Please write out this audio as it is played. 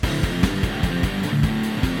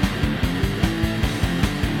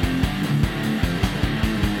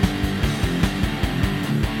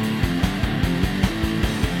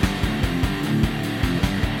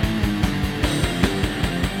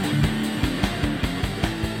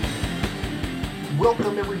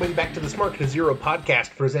Welcome everybody back to the Smart to Zero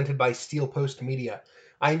podcast presented by Steel Post Media.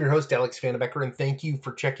 I am your host Alex Vannebecker, and thank you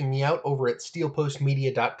for checking me out over at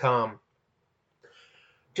steelpostmedia.com.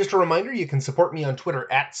 Just a reminder, you can support me on Twitter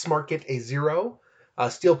at SmartGetAZero.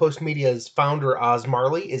 Steel Post Media's founder Oz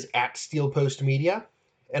Marley is at Steel Post Media,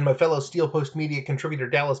 and my fellow Steel Post Media contributor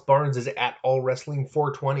Dallas Barnes is at All Wrestling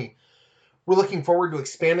 420. We're looking forward to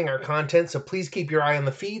expanding our content, so please keep your eye on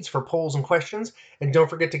the feeds for polls and questions, and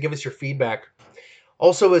don't forget to give us your feedback.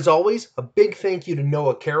 Also, as always, a big thank you to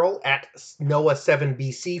Noah Carroll at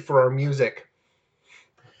Noah7BC for our music.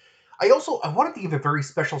 I wanted to give a very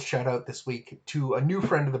special shout out this week to a new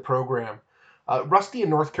friend of the program, Rusty in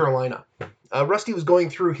North Carolina. Rusty was going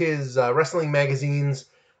through his wrestling magazine's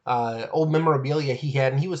old memorabilia he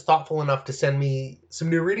had, and he was thoughtful enough to send me some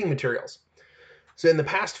new reading materials. So in the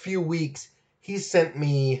past few weeks, he's sent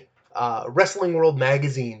me Wrestling World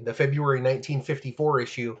Magazine, the February 1954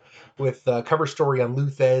 issue, with a cover story on Lou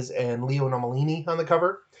Thez and Leo Nomalini on the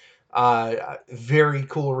cover. Very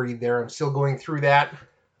cool read there. I'm still going through that.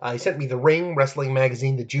 He sent me The Ring Wrestling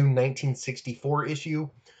Magazine, the June 1964 issue.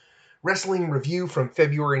 Wrestling Review from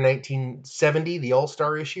February 1970, the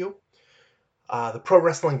All-Star issue. The Pro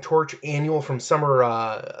Wrestling Torch Annual from the summer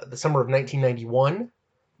of 1991.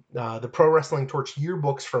 The Pro Wrestling Torch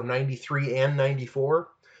yearbooks from 93 and 94.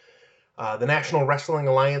 The National Wrestling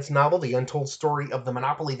Alliance novel, The Untold Story of the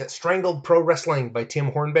Monopoly That Strangled Pro Wrestling by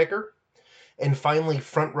Tim Hornbecker. And finally,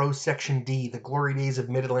 Front Row Section D, The Glory Days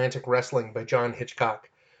of Mid-Atlantic Wrestling by John Hitchcock.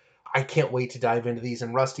 I can't wait to dive into these.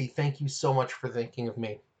 And Rusty, thank you so much for thinking of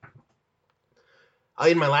me.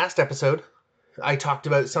 In my last episode, I talked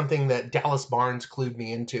about something that Dallas Barnes clued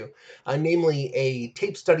me into, namely a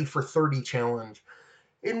tape study for 30 challenge,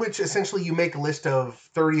 in which essentially you make a list of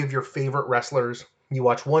 30 of your favorite wrestlers. You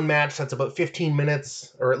watch one match that's about 15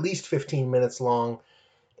 minutes, or at least 15 minutes long,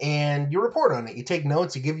 and you report on it. You take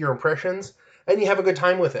notes, you give your impressions, and you have a good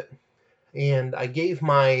time with it. And I gave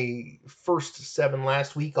my first 7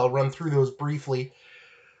 last week. I'll run through those briefly.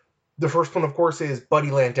 The first one, of course, is Buddy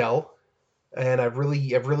Landel, and I've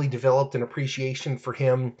really developed an appreciation for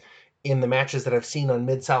him in the matches that I've seen on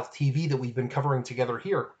Mid-South TV that we've been covering together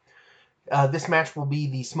here. This match will be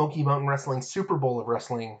the Smoky Mountain Wrestling Super Bowl of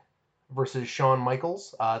Wrestling versus Shawn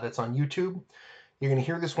Michaels. That's on YouTube. You're going to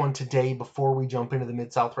hear this one today before we jump into the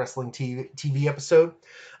Mid-South Wrestling TV episode.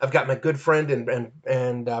 I've got my good friend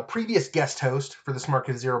and previous guest host for the Smart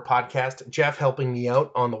to Zero podcast, Jeff, helping me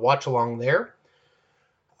out on the watch-along there.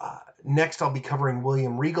 Next, I'll be covering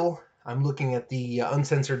William Regal. I'm looking at the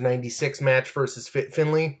Uncensored 96 match versus Fit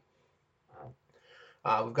Finlay.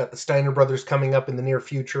 We've got the Steiner brothers coming up in the near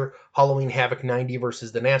future. Halloween Havoc 90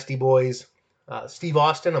 versus the Nasty Boys. Steve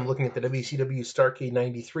Austin, I'm looking at the WCW Starrcade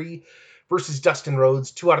 93 versus Dustin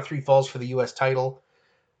Rhodes. 2 out of 3 falls for the U.S. title.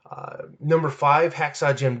 Number 5,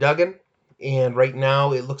 Hacksaw Jim Duggan. And right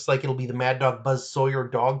now, it looks like it'll be the Mad Dog Buzz Sawyer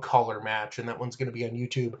dog collar match, and that one's going to be on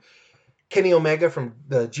YouTube. Kenny Omega from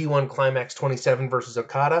the G1 Climax 27 versus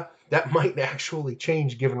Okada. That might actually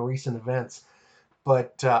change given recent events,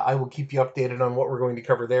 but I will keep you updated on what we're going to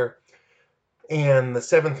cover there. And the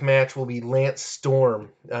 7th match will be Lance Storm,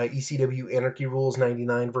 ECW Anarchy Rules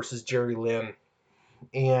 99 versus Jerry Lynn.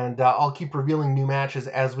 And I'll keep revealing new matches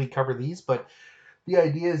as we cover these, but the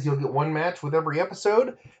idea is you'll get one match with every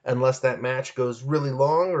episode, unless that match goes really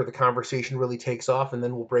long or the conversation really takes off, and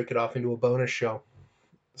then we'll break it off into a bonus show.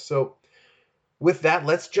 So with that,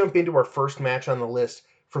 let's jump into our first match on the list.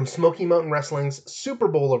 From Smoky Mountain Wrestling's Super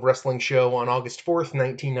Bowl of Wrestling show on August 4th,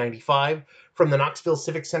 1995, from the Knoxville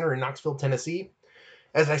Civic Center in Knoxville, Tennessee.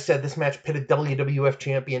 As I said, this match pitted WWF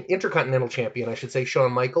champion, Intercontinental champion, I should say,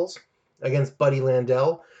 Shawn Michaels, against Buddy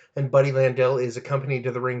Landel, and Buddy Landel is accompanied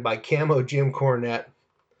to the ring by Camo Jim Cornette.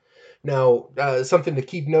 Now, something to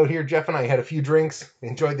keep note here, Jeff and I had a few drinks,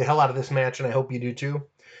 enjoyed the hell out of this match, and I hope you do too.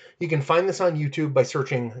 You can find this on YouTube by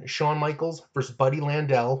searching Shawn Michaels versus Buddy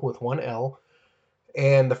Landel with one L,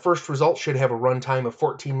 and the first result should have a runtime of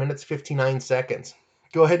 14 minutes, 59 seconds.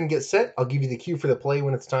 Go ahead and get set. I'll give you the cue for the play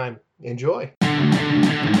when it's time. Enjoy.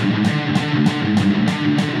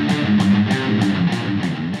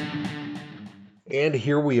 And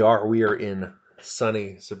here we are. We are in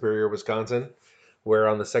sunny Superior, Wisconsin, where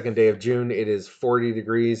on the second day of June, it is 40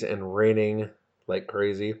 degrees and raining like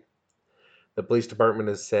crazy. The police department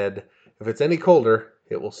has said, if it's any colder,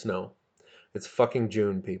 it will snow. It's fucking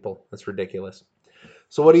June, people. That's ridiculous.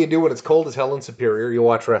 So what do you do when it's cold as hell in Superior? You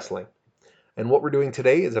watch wrestling. And what we're doing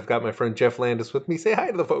today is I've got my friend Jeff Landis with me. Say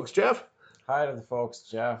hi to the folks, Jeff. Hi to the folks,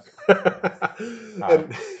 Jeff.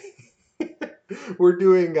 And we're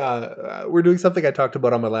doing something I talked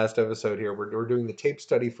about on my last episode here. We're doing the tape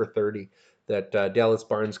study for 30 that Dallas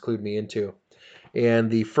Barnes clued me into.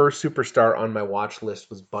 And the first superstar on my watch list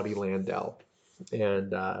was Buddy Landel.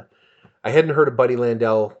 And I hadn't heard of Buddy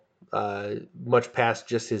Landel much past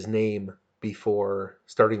just his name before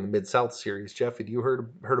starting the Mid-South series. Jeff, had you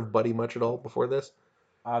heard of Buddy much at all before this?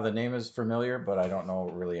 The name is familiar, but I don't know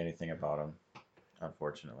really anything about him,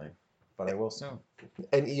 unfortunately. But I will soon.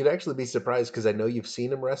 And you'd actually be surprised because I know you've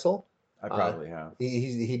seen him wrestle. I probably have.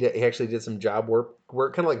 He actually did some job work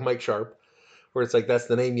kind of like Mike Sharp, where it's like that's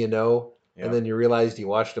the name you know, and Yep. then you realized you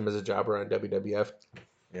watched him as a jobber on WWF.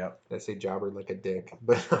 Yep. I say jobber like a dick,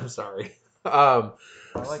 but I'm sorry. I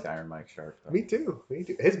like Iron Mike Sharp, though. Me too. Me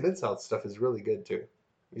too. His Mid-South stuff is really good too.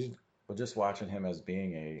 But just watching him as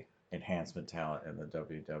being a enhancement talent in the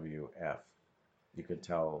WWF, you could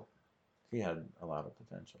tell he had a lot of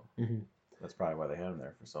potential. Mm-hmm. That's probably why they had him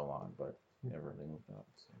there for so long, but never really moved up.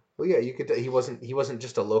 So. Well, yeah, you could. He wasn't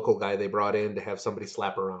just a local guy they brought in to have somebody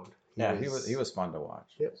slap around. He was fun to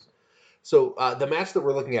watch. Yep. So the match that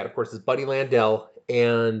we're looking at, of course, is Buddy Landel,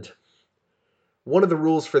 and one of the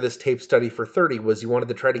rules for this tape study for 30 was you wanted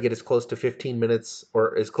to try to get as close to 15 minutes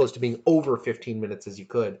or as close to being over 15 minutes as you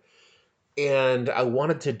could. And I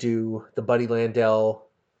wanted to do the Buddy Landel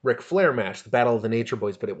Ric Flair match, the Battle of the Nature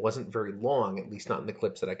Boys, but it wasn't very long, at least not in the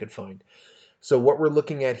clips that I could find. So what we're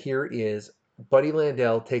looking at here is Buddy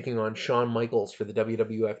Landel taking on Shawn Michaels for the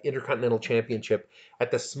WWF Intercontinental Championship at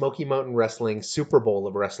the Smoky Mountain Wrestling Super Bowl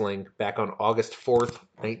of Wrestling back on August 4th,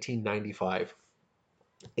 1995.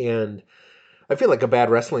 And I feel like a bad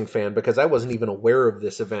wrestling fan because I wasn't even aware of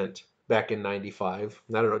this event back in 95.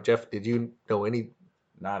 I don't know, Jeff, did you know any?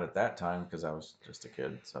 Not at that time because I was just a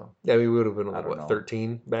kid. So Yeah, we would have been, I don't know.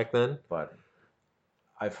 13 back then? But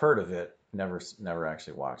I've heard of it, never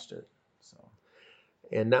actually watched it. So.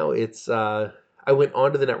 And now it's, I went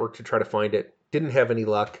onto the network to try to find it. Didn't have any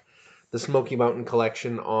luck. The Smoky Mountain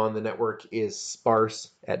collection on the network is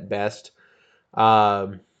sparse at best.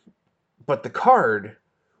 But the card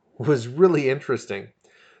was really interesting.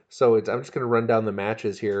 So I'm just going to run down the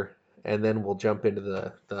matches here, and then we'll jump into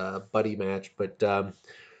the Buddy match. But the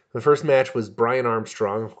first match was Brian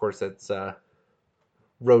Armstrong. Of course, that's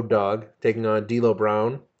Road Dogg taking on D'Lo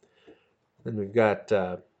Brown. Then we've got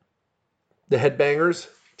the Headbangers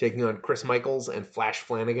taking on Chris Michaels and Flash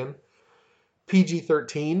Flanagan.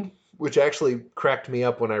 PG-13, which actually cracked me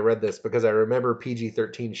up when I read this because I remember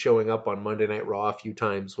PG-13 showing up on Monday Night Raw a few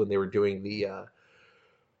times when they were doing the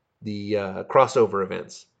crossover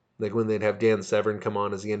events. Like when they'd have Dan Severn come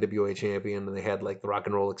on as the NWA champion, and they had like the Rock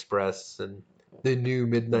and Roll Express and the new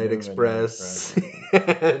Midnight Express.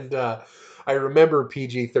 And I remember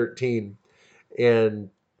PG-13 and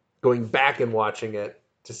going back and watching it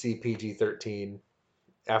to see PG-13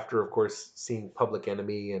 after, of course, seeing Public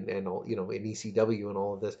Enemy and all, in ECW and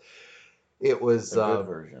all of this. It was a good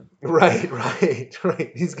version.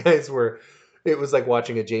 Right. These guys were. It was like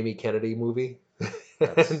watching a Jamie Kennedy movie.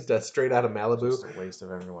 And Straight Out of Malibu. Just a waste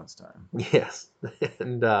of everyone's time. Yes.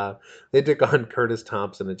 And they took on Curtis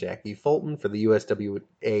Thompson and Jackie Fulton for the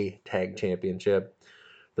USWA Tag Championship.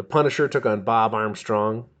 The Punisher took on Bob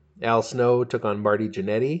Armstrong. Al Snow took on Marty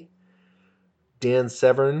Jannetty. Dan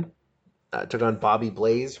Severn took on Bobby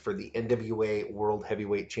Blaze for the NWA World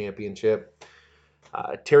Heavyweight Championship.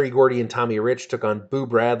 Terry Gordy and Tommy Rich took on Boo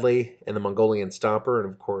Bradley and the Mongolian Stomper. And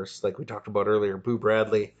of course, like we talked about earlier, Boo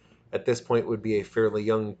Bradley at this point would be a fairly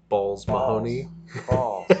young Balls Mahoney.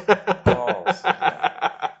 Balls.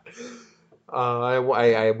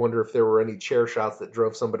 I wonder if there were any chair shots that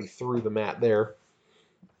drove somebody through the mat there.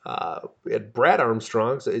 We had Brad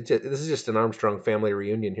Armstrong. So this is just an Armstrong family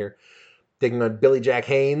reunion here. Taking on Billy Jack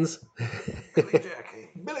Haynes. Billy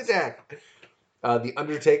Jack. The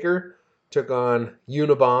Undertaker took on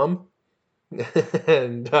Unabomb.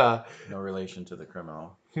 And no relation to the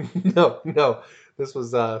criminal. No. This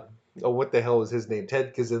was what the hell was his name?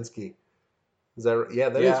 Ted Kaczynski. Is that right? Yeah,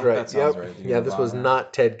 that is right. That sounds right. Yeah, this was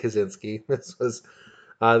not Ted Kaczynski.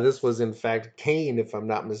 This was in fact Kane, if I'm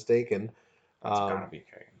not mistaken. It's gotta be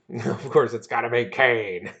Kane. Of course, it's gotta be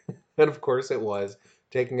Kane. And of course it was,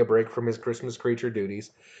 taking a break from his Christmas creature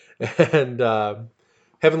duties. And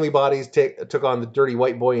Heavenly Bodies took on the Dirty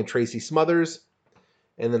White Boy and Tracy Smothers.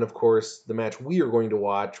 And then, of course, the match we are going to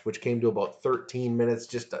watch, which came to about 13 minutes,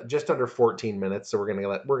 just under 14 minutes, so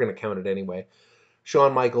we're gonna count it anyway.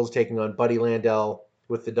 Shawn Michaels taking on Buddy Landel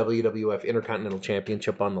with the WWF Intercontinental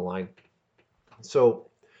Championship on the line. So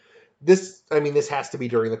this has to be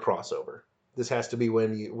during the crossover. This has to be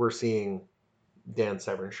when we're seeing Dan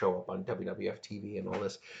Severn show up on WWF TV and all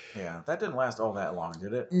this. Yeah, that didn't last all that long,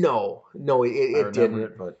 did it? No, it didn't.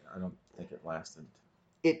 It, but I don't think it lasted.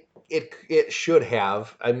 It should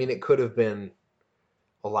have. I mean, it could have been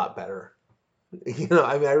a lot better.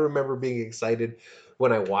 I mean, I remember being excited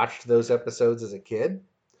when I watched those episodes as a kid,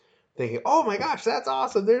 thinking, "Oh my gosh, that's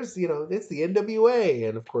awesome!" There's, it's the NWA,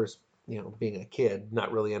 and of course, being a kid,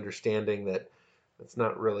 not really understanding that it's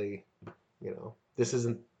not really, this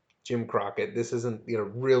isn't Jim Crockett. This isn't,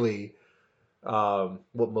 really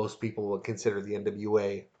what most people would consider the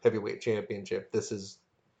NWA Heavyweight Championship. This is,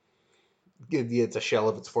 it's a shell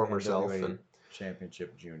of its former self, NWA and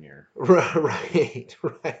Championship Junior. right,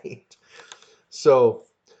 right. So,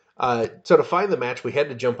 so to find the match, we had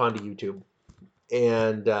to jump onto YouTube.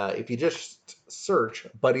 And if you just search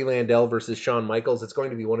Buddy Landel versus Shawn Michaels, it's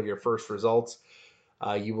going to be one of your first results.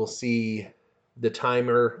 You will see the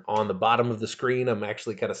timer on the bottom of the screen. I'm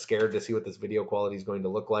actually kind of scared to see what this video quality is going to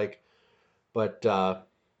look like. But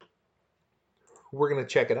we're going to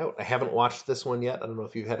check it out. I haven't watched this one yet. I don't know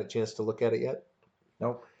if you've had a chance to look at it yet.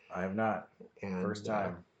 Nope, I have not. And First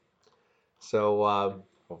time. So,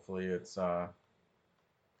 hopefully it's a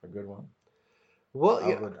good one.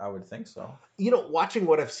 well, I would think so. Watching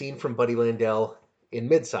what I've seen from Buddy Landel in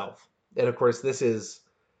Mid-South, and of course this is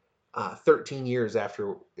 13 years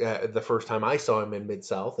after the first time I saw him in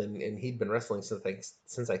Mid-South, and he'd been wrestling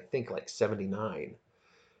since I think like 79.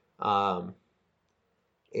 And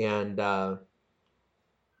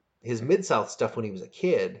his Mid-South stuff when he was a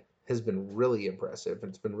kid has been really impressive, and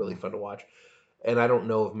it's been really fun to watch. And I don't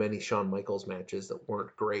know of many Shawn Michaels matches that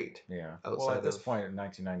weren't great. Yeah. Outside Well, at this point in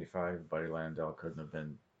 1995, Buddy Landel couldn't have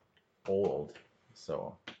been old.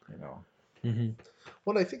 So, Mm-hmm.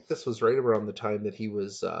 Well, I think this was right around the time that he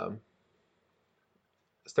was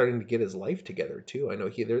starting to get his life together too. I know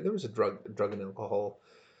there was a drug and alcohol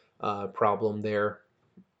problem there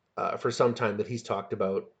for some time that he's talked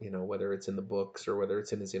about. Whether it's in the books or whether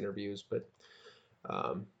it's in his interviews. But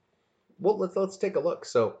well, let's take a look.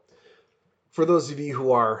 So, for those of you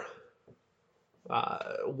who are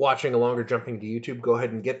watching along or jumping to YouTube, go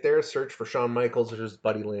ahead and get there. Search for Shawn Michaels versus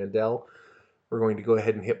Buddy Landel. We're going to go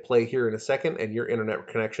ahead and hit play here in a second, and your internet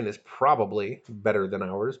connection is probably better than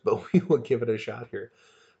ours, but we will give it a shot here.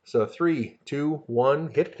 So 3, 2,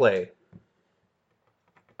 1, hit play.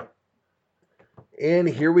 And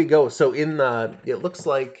here we go. So it looks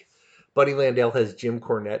like Buddy Landel has Jim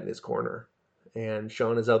Cornette in his corner, and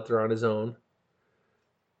Shawn is out there on his own.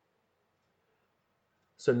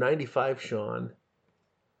 So 95 Shawn.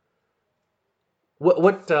 What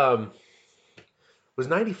was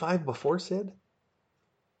 95 before Sid?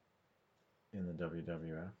 In the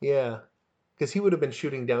WWF. Yeah, because he would have been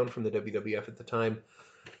shooting down from the WWF at the time,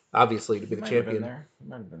 obviously, to be the champion. He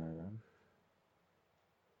might have been there then.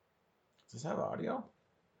 Does this have audio?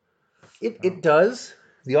 It does.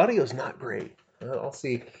 The audio is not great. I'll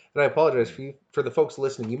see. And I apologize for the folks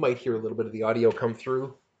listening. You might hear a little bit of the audio come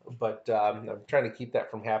through, but I'm trying to keep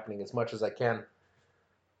that from happening as much as I can.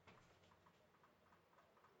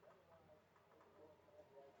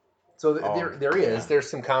 So there is. There's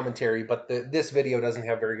some commentary, but this video doesn't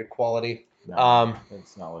have very good quality. No,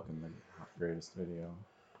 it's not looking the greatest video.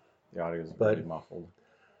 The audio is really muffled.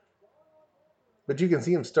 But you can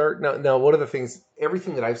see him start. Now, one of the things,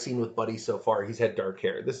 everything that I've seen with Buddy so far, he's had dark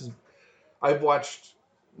hair. I've watched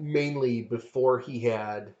mainly before he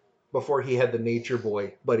had the Nature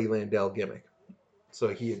Boy Buddy Landel gimmick. So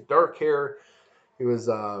he had dark hair. He was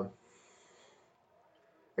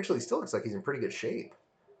actually still looks like he's in pretty good shape.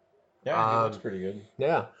 Yeah, he looks pretty good.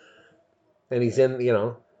 Yeah, and he's in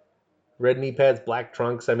red knee pads, black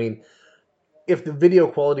trunks. I mean, if the video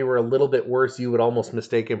quality were a little bit worse, you would almost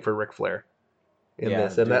mistake him for Ric Flair in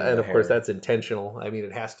this, and of course that's intentional. I mean,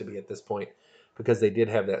 it has to be at this point because they did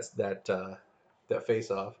have that face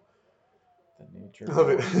off. The Nature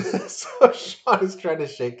Boy. So Shawn is trying to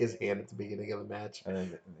shake his hand at the beginning of the match.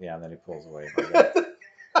 And then he pulls away.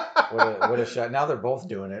 What a shot! Now they're both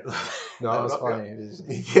doing it. No, that was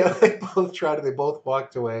funny. Yeah, they both tried it. They both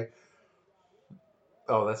walked away.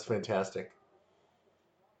 Oh, that's fantastic.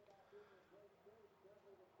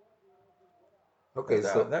 Okay,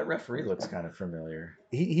 so that referee looks kind of familiar.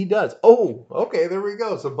 He does. Oh, okay, there we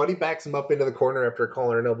go. So Buddy backs him up into the corner after a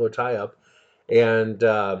collar and elbow tie up, and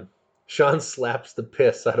Shawn slaps the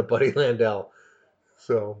piss out of Buddy Landel.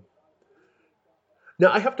 So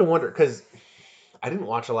now I have to wonder because I didn't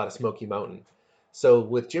watch a lot of Smoky Mountain. So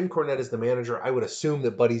with Jim Cornette as the manager, I would assume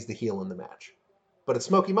that Buddy's the heel in the match, but it's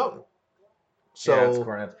Smoky Mountain. So yeah, it's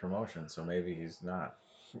Cornette's promotion, so maybe he's not.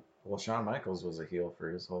 Well, Shawn Michaels was a heel for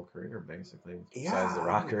his whole career, basically, besides the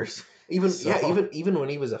Rockers. Even when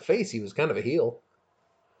he was a face, he was kind of a heel.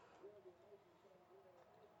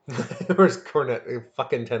 Where's Cornette? A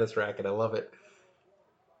fucking tennis racket. I love it.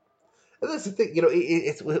 And that's the thing,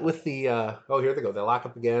 it's with the. Oh, here they go. They lock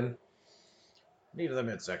up again. Knee to the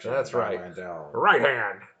midsection. That's by right. Landel. Right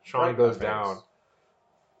hand. Sean Right in goes the face. down.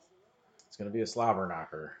 It's going to be a slobber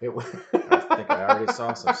knocker. I think I already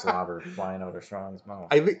saw some slobber flying out of Sean's mouth.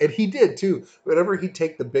 and he did too. Whenever he'd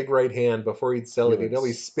take the big right hand before he'd sell it, he'd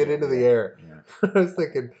always spit into the air. Yeah. I was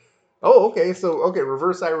thinking, oh, okay,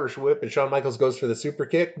 reverse Irish whip, and Shawn Michaels goes for the super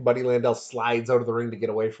kick. Buddy Landel slides out of the ring to get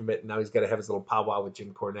away from it, and now he's got to have his little powwow with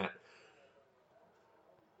Jim Cornette.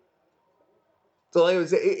 So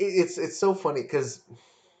it's so funny because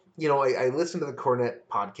I listen to the Cornette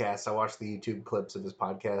podcast. I watch the YouTube clips of his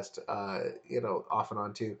podcast, off and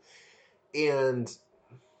on too, and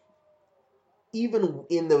even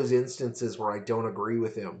in those instances where I don't agree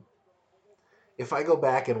with him, if I go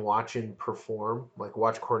back and watch him perform, like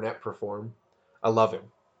watch Cornette perform, I love him.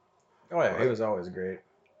 Oh yeah, he was always great.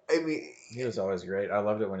 I mean, he was always great. I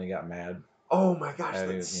loved it when he got mad. Oh my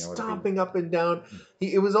gosh, stomping up and down.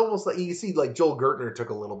 It was almost like you see, like Joel Gertner took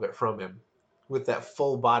a little bit from him with that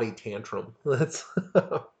full body tantrum. That's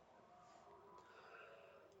well,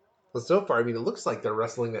 so far. I mean, it looks like they're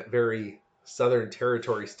wrestling that very Southern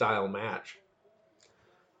Territory style match.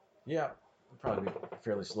 Yeah, probably be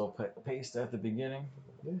fairly slow paced at the beginning.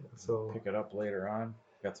 Yeah, so pick it up later on.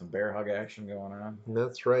 Got some bear hug action going on.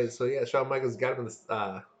 That's right. So yeah, Shawn Michaels got him in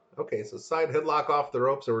the okay, so side headlock off the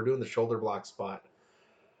ropes, so we're doing the shoulder block spot.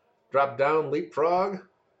 Drop down, leapfrog.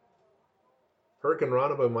 Hurricane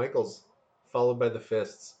Rana by Michaels, followed by the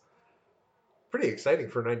fists. Pretty exciting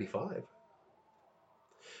for 95.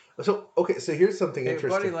 So here's something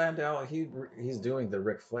interesting. Buddy Landel, he's doing the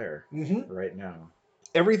Ric Flair right now.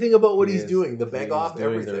 Everything about what he's doing, the beg off,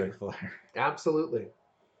 everything. The Ric Flair. Absolutely.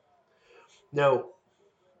 Now,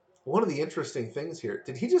 one of the interesting things here,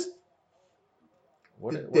 did he just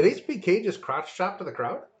did HBK just crotch chop to the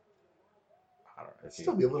crowd? I don't know. It'd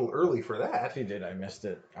still be a little early for that. If he did, I missed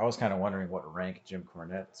it. I was kind of wondering what rank Jim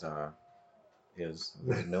Cornette's his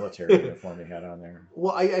military uniform he had on there.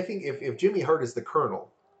 Well, I think if Jimmy Hart is the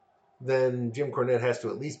colonel, then Jim Cornette has to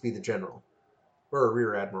at least be the general. Or a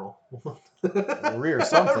rear admiral. Rear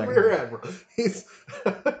something. Rear admiral. He's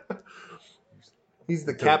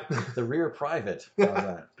the captain. The rear private. How's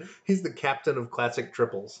that? He's the captain of classic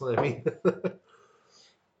triples. I mean,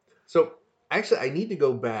 so actually, I need to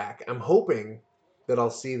go back. I'm hoping that I'll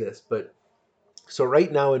see this, but so right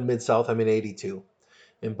now in Mid-South, I'm in 82,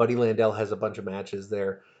 and Buddy Landel has a bunch of matches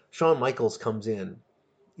there. Shawn Michaels comes in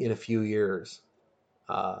a few years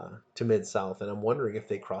to Mid-South, and I'm wondering if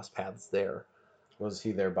they cross paths there. Was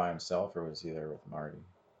he there by himself, or was he there with Marty?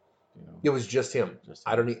 It was just him.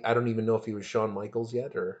 I don't even know if he was Shawn Michaels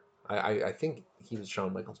yet, or I think he was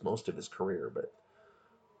Shawn Michaels most of his career, but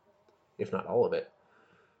if not all of it.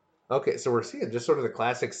 Okay, so we're seeing just sort of the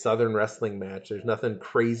classic Southern wrestling match. There's nothing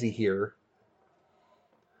crazy here.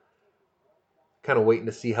 Kind of waiting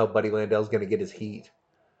to see how Buddy Landel's going to get his heat.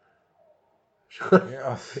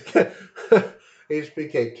 Yeah.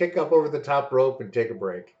 HBK, kick up over the top rope and take a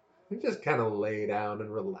break. You just kind of lay down and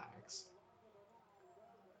relax.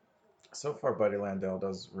 So far, Buddy Landel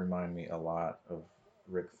does remind me a lot of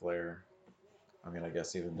Ric Flair. I mean, I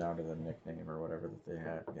guess even down to the nickname or whatever that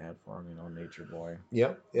they had for him, Nature Boy.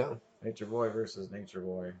 Yeah. Nature Boy versus Nature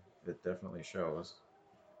Boy. It definitely shows.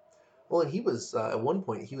 Well, and he was, at one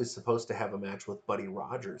point, he was supposed to have a match with Buddy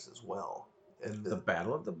Rogers as well. And the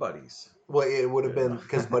Battle of the Buddies. Well, it would have been,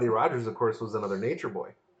 because Buddy Rogers, of course, was another Nature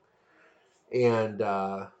Boy. And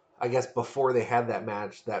I guess before they had that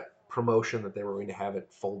match, that promotion that they were going to have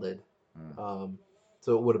it folded.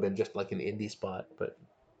 So it would have been just like an indie spot, but...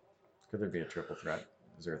 Could there be a triple threat?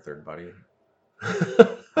 Is there a third buddy?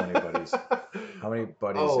 How many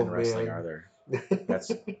buddies in wrestling are there?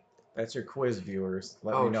 That's your quiz, viewers.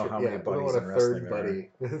 Let me know how many buddies in wrestling there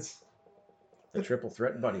are. The triple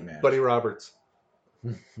threat buddy match. Buddy Roberts.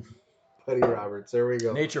 Buddy Roberts. There we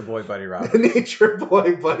go. Nature Boy Buddy Roberts. Nature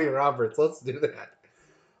Boy Buddy Roberts. Let's do that.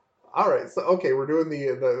 All right. So, okay, we're doing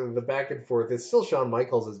the back and forth. It's still Shawn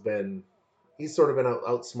Michaels he's sort of been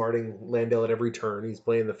outsmarting Landel at every turn. He's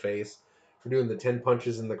playing the face. We're doing the 10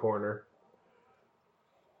 punches in the corner.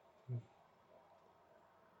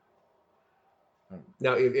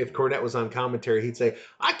 Now, if Cornette was on commentary, he'd say,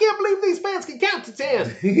 "I can't believe these fans can count to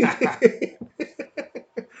 10."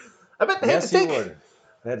 I bet they he would.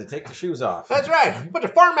 They had to take the shoes off. That's right. A bunch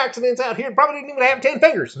of farm accidents out here probably didn't even have 10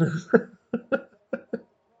 fingers.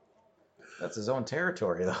 That's his own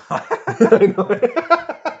territory, though. I know.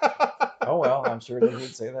 Oh, well, I'm sure that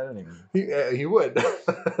he'd say that anyway. He would.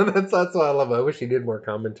 That's why I love it. I wish he did more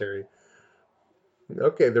commentary.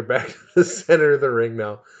 Okay, they're back to the center of the ring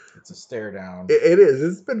now. It's a stare down. It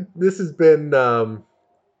is. This has been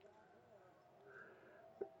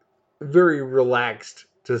very relaxed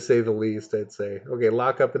to say the least, I'd say. Okay,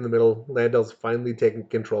 lock up in the middle. Landel's finally taking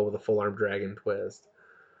control with a full arm dragon twist.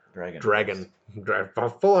 Dragon.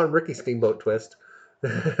 Full arm Ricky Steamboat twist.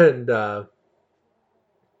 And, all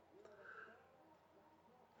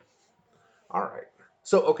right.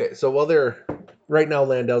 So while they're, right now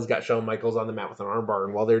Landel's got Shawn Michaels on the mat with an armbar,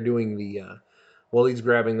 and while they're doing while he's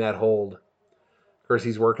grabbing that hold, of course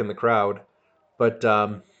he's working the crowd. But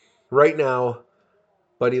right now,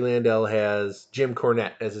 Buddy Landel has Jim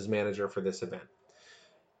Cornette as his manager for this event.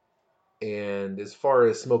 And as far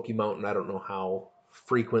as Smoky Mountain, I don't know how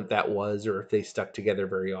frequent that was or if they stuck together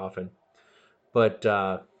very often. But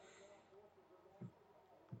Buddy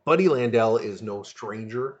Landel is no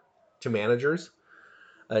stranger to managers.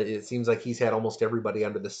 It seems like he's had almost everybody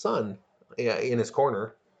under the sun in his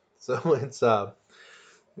corner. So it's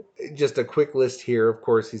just a quick list here. Of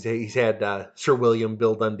course, he's had Sir William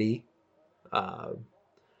Bill Dundee, uh,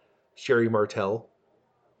 Sherry Martel.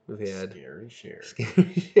 We've had Scary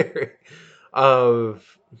Sherry.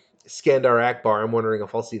 Of Skandar Akbar. I'm wondering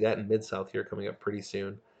if I'll see that in Mid-South here coming up pretty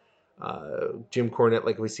soon. Jim Cornette,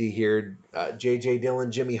 like we see here. J.J. Dillon,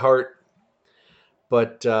 Jimmy Hart.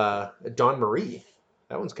 But Dawn Marie.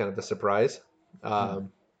 That one's kind of a surprise.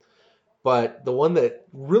 But the one that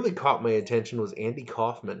really caught my attention was Andy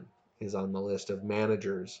Kaufman is on the list of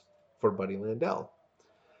managers for Buddy Landel.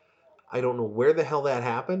 I don't know where the hell that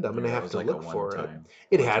happened. I'm going to have to look for it.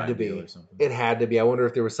 It had to be. It had to be. I wonder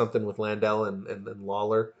if there was something with Landel and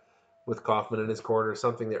Lawler with Kaufman in his corner or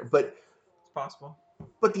something there. But it's possible.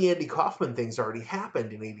 But the Andy Kaufman thing's already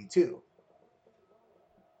happened in '82.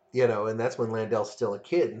 You know, and that's when Landel's still a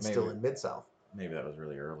kid and still in Mid-South. Maybe that was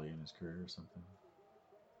really early in his career or something.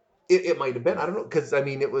 It might have been. I don't know. Because, I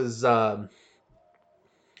mean, it was...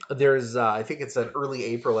 there's, I think it's an early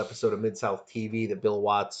April episode of Mid-South TV that Bill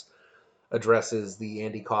Watts addresses the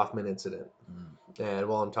Andy Kaufman incident. And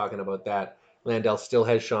while I'm talking about that, Landel still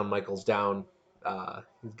has Shawn Michaels down.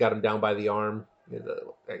 He's got him down by the arm.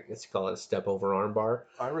 I guess you call it a step over arm bar.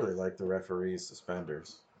 I really like the referee's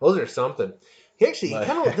suspenders. Those are something. He actually,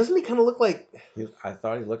 doesn't he kind of look like... I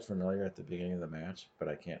thought he looked familiar at the beginning of the match, but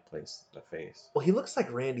I can't place the face. Well, he looks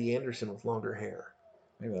like Randy Anderson with longer hair.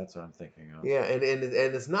 Maybe that's what I'm thinking of. Yeah, and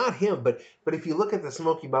it's not him, but if you look at the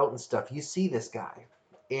Smoky Mountain stuff, you see this guy.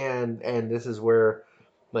 And this is where,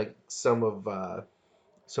 like, some of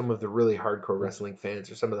the really hardcore wrestling fans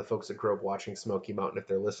or some of the folks that grew up watching Smoky Mountain, if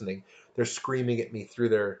they're listening, they're screaming at me through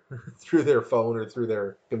their phone or through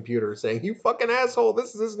their computer saying, "You fucking asshole,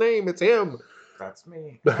 this is his name, it's him." That's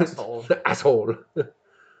me. Asshole. Asshole.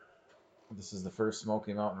 This is the first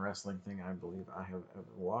Smoky Mountain wrestling thing I believe I have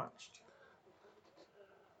ever watched.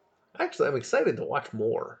 Actually, I'm excited to watch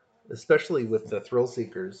more, especially with the Thrill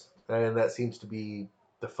Seekers. And that seems to be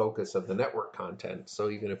the focus of the network content. So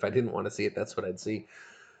even if I didn't want to see it, that's what I'd see.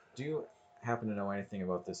 Do you happen to know anything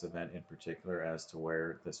about this event in particular as to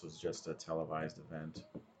where this was just a televised event?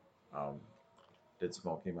 Did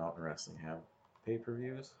Smoky Mountain Wrestling have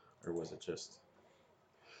pay-per-views? Or was it just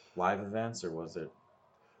live events? Or was it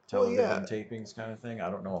television tapings kind of thing?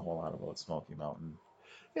 I don't know a whole lot about Smoky Mountain.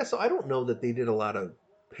 Yeah, so I don't know that they did a lot of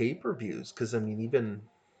pay-per-views. Because, I mean, even...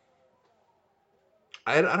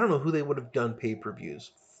 I don't know who they would have done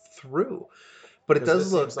pay-per-views through. But it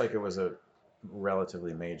does look... seems like it was a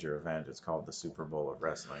relatively major event. It's called the Super Bowl of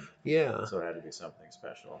Wrestling. Yeah. So it had to be something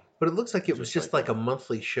special. But it looks like it was just like a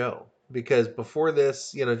monthly show. Because before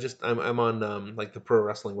this, you know, just I'm on like the Pro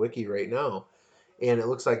Wrestling Wiki right now. And it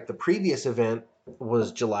looks like the previous event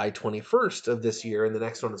was July 21st of this year. And the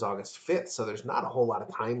next one is August 5th. So there's not a whole lot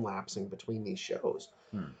of time lapsing between these shows.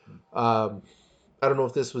 I don't know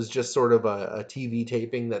if this was just sort of a TV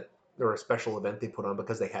taping or a special event they put on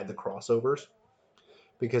because they had the crossovers.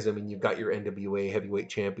 Because, I mean, you've got your NWA heavyweight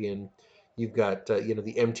champion. You've got, the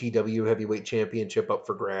MTW heavyweight championship up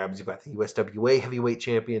for grabs. You've got the USWA heavyweight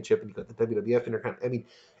championship. And you've got the WWF Intercontinental.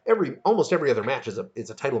 I mean, almost every other match is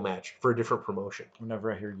a title match for a different promotion.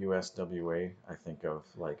 Whenever I hear USWA, I think of,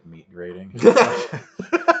 like, meat grating. That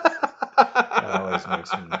always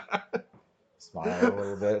makes me smile a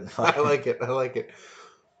little bit. I like it.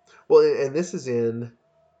 Well, and this is in...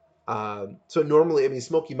 so normally, I mean,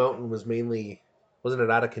 Smoky Mountain was mainly... Wasn't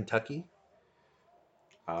it out of Kentucky?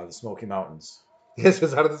 The Smoky Mountains. Yes, it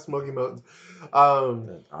was out of the Smoky Mountains.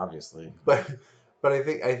 Obviously. But I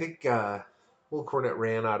think Will Cornette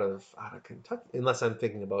ran out of Kentucky, unless I'm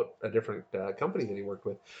thinking about a different company that he worked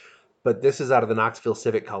with. But this is out of the Knoxville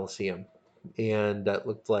Civic Coliseum. And that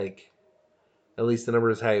looked like, at least the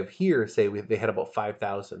numbers I have here say they had about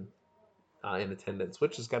 5,000 in attendance,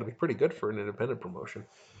 which has got to be pretty good for an independent promotion.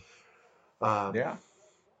 Yeah.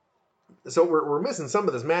 So we're missing some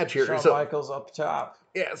of this match here. Shawn So Michaels up top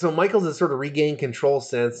yeah, so Michaels has sort of regained control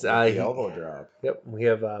since with the elbow drop. Yep, we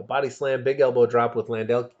have body slam, big elbow drop with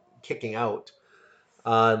Landel kicking out,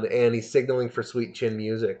 and he's signaling for Sweet Chin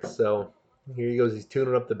Music. So here he goes. He's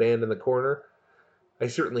tuning up the band in the corner. I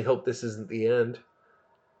certainly hope this isn't the end.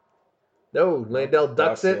 No, Landel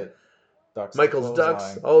ducks it. Ducks Michaels the ducks.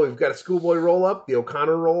 clothesline. Oh, we've got a schoolboy roll up, the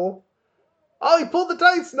O'Connor roll. Oh, he pulled the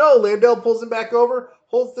tights. No, Landel pulls him back over,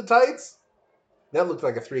 holds the tights. That looked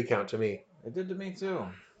like a 3 count to me. It did to me too.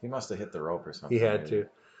 He must have hit the rope or something. He had maybe. to.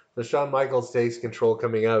 So Shawn Michaels takes control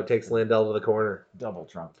coming out, takes Landel to the corner. Double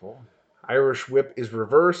trunk pull. Irish whip is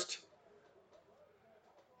reversed.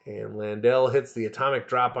 And Landel hits the atomic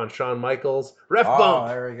drop on Shawn Michaels. Ref bump.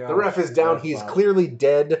 There we go. The ref is down. Ref he is bump. clearly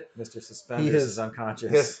dead. Mr. Suspenders is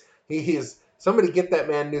unconscious. Yes, he is. Somebody get that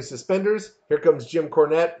man new suspenders. Here comes Jim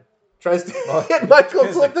Cornette. Tries to hit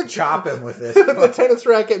Michaels with the chop him with it. with the tennis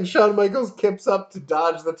racket, and Shawn Michaels kips up to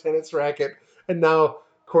dodge the tennis racket. And now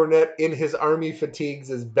Cornette, in his army fatigues,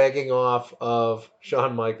 is begging off of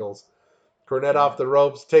Shawn Michaels. Cornette off the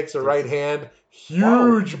ropes, takes a right hand.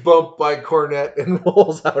 Huge bump by Cornette and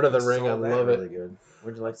rolls out of the ring. I love it. Really good.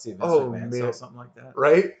 Would you like to see Vince McMahon sell something like that?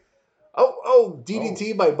 Right? Oh,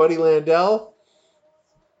 DDT by Buddy Landel.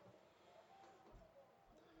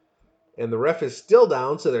 And the ref is still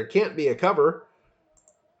down, so there can't be a cover.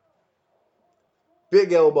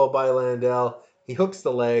 Big elbow by Landel. He hooks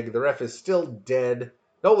the leg. The ref is still dead.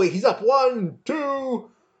 No, wait, he's up. 1,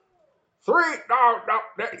 2, 3. No.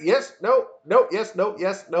 Yes, no, yes, no,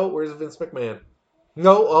 yes, no. Where's Vince McMahon?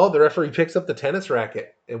 No, the referee picks up the tennis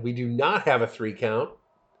racket, and we do not have a 3 count.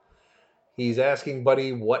 He's asking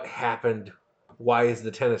Buddy what happened. Why is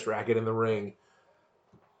the tennis racket in the ring?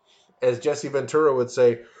 As Jesse Ventura would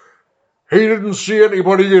say, he didn't see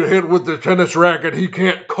anybody get hit with the tennis racket. He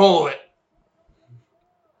can't call it.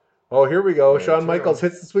 Oh, here we go. Shawn Michaels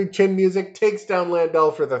hits the Sweet Chin Music, takes down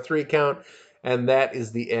Landel for the 3 count, and that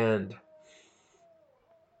is the end.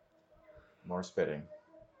 More spitting.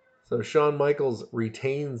 So Shawn Michaels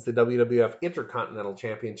retains the WWF Intercontinental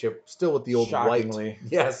Championship, still with the old Shockingly. white.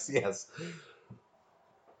 Yes.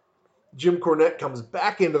 Jim Cornette comes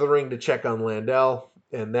back into the ring to check on Landel,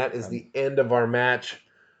 and that is the end of our match.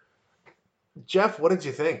 Jeff, what did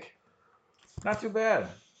you think? Not too bad.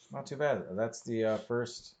 That's the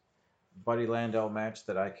first Buddy Landel match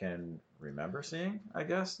that I can remember seeing, I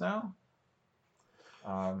guess, now.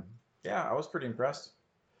 Yeah, I was pretty impressed.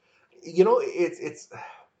 You know, it's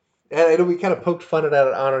and I know we kind of poked fun at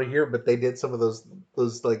it on here, but they did some of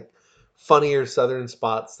those like funnier Southern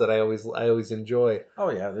spots that I always enjoy. Oh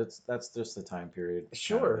yeah, that's just the time period.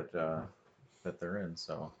 Sure. That they're in,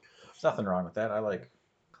 so there's nothing wrong with that. I like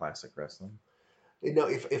classic wrestling. You know,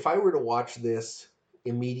 if I were to watch this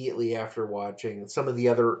immediately after watching some of the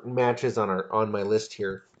other matches on my list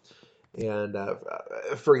here, and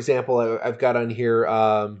for example, I've got on here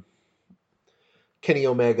Kenny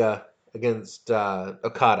Omega against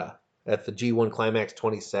Okada at the G1 Climax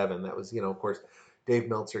 27. That was, of course, Dave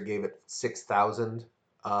Meltzer gave it 6,000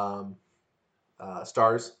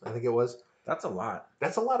 stars, I think it was. That's a lot.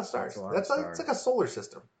 That's a lot of stars. It's like a solar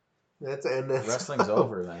system. Wrestling's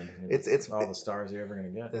over then. It's all the stars you're ever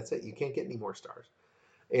going to get. That's it. You can't get any more stars.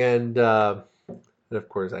 And of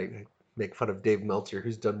course, I make fun of Dave Meltzer,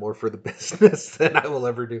 who's done more for the business than I will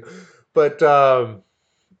ever do. But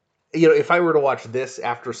if I were to watch this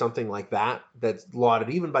after something like that, that's lauded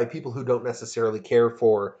even by people who don't necessarily care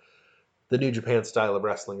for the New Japan style of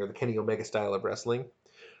wrestling or the Kenny Omega style of wrestling,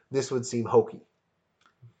 this would seem hokey.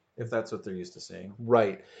 If that's what they're used to seeing.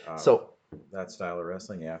 Right. So that style of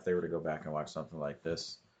wrestling, yeah, if they were to go back and watch something like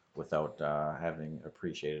this without having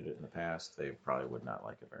appreciated it in the past, they probably would not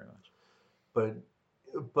like it very much.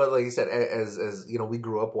 But like you said, as we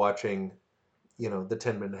grew up watching, the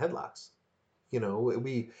 10-minute headlocks. We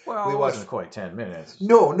watched, wasn't quite 10 minutes.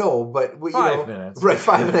 No, but 5 minutes. Right,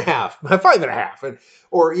 5.5. 5.5.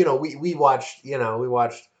 Or we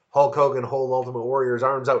watched Hulk Hogan hold Ultimate Warrior's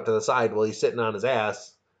arms out to the side while he's sitting on his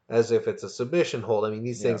ass as if it's a submission hold. I mean,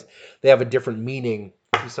 these things, they have a different meaning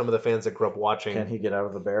to some of the fans that grew up watching. Can he get out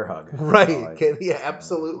of the bear hug? Right.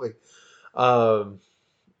 Absolutely.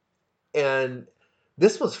 And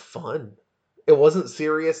this was fun. It wasn't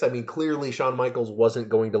serious. I mean, clearly Shawn Michaels wasn't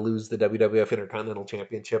going to lose the WWF Intercontinental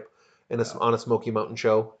Championship on a Smoky Mountain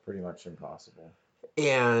show. Pretty much impossible.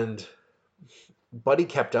 And Buddy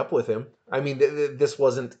kept up with him. I mean, this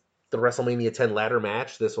wasn't the WrestleMania 10 ladder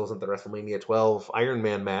match. This wasn't the WrestleMania 12 Iron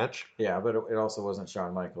Man match. Yeah, but it also wasn't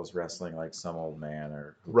Shawn Michaels wrestling like some old man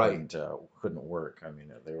or who couldn't work. I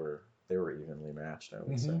mean, they were evenly matched, I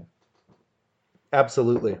would say.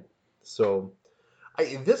 Absolutely. So,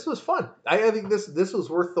 This was fun. I think this was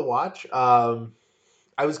worth the watch.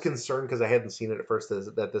 I was concerned because I hadn't seen it at first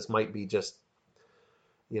that this might be just,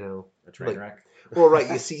 A train like, wreck. well, right.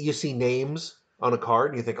 You see names on a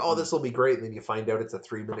card and you think, oh, Mm. this will be great, and then you find out it's a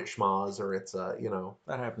 3-minute schmoz or it's That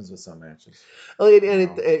happens with some matches. well, and You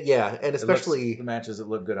know, yeah, and it looks the especially matches that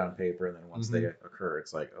look good on paper, and then once they Mhm. occur,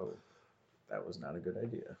 it's like, oh, that was not a good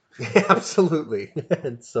idea. Absolutely.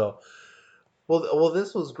 And so, well,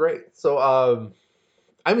 this was great. So,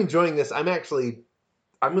 I'm enjoying this. I'm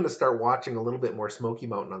going to start watching a little bit more Smoky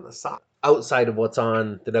Mountain on the side, outside of what's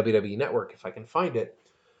on the WWE Network, if I can find it.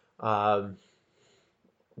 Um,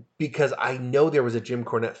 because I know there was a Jim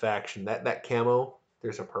Cornette faction. That camo,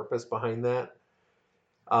 there's a purpose behind that.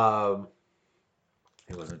 Um,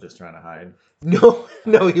 He wasn't just trying to hide. no,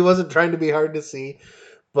 no, he wasn't trying to be hard to see,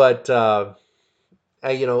 but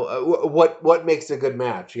what makes a good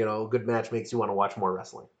match? A good match makes you want to watch more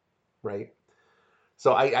wrestling, right?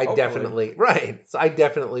 So I Hopefully, definitely right. So I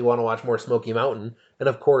definitely want to watch more Smoky Mountain, and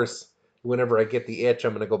of course, whenever I get the itch,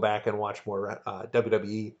 I'm going to go back and watch more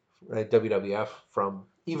WWE, WWF from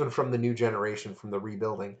the new generation, from the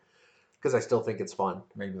rebuilding, because I still think it's fun.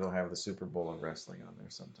 maybe they'll have the Super Bowl of wrestling on there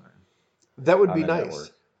sometime That would on be the nice. network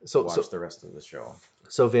to So watch so the rest of the show.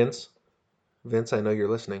 so Vince, I know you're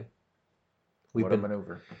listening. We've What a been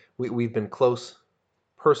maneuver! we've been close,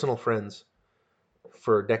 personal friends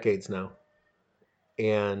for decades now,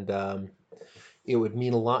 and it would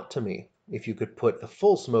mean a lot to me if you could put the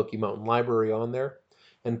full Smoky Mountain library on there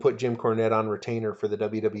and put Jim Cornette on retainer for the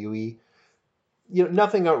WWE.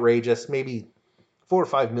 Nothing outrageous, maybe $4 or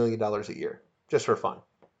 $5 million a year, just for fun.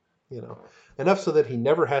 You know, enough so that he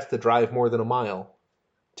never has to drive more than a mile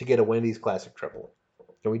to get a Wendy's Classic Triple.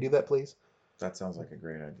 Can we do that, please? That sounds like a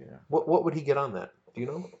great idea. What would he get on that? Do you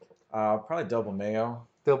know? Probably double mayo,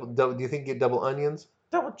 Do you think he'd get double onions?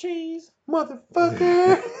 double cheese.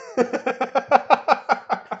 Motherfucker!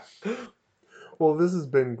 Well, this has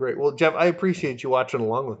been great. Well, Jeff, I appreciate you watching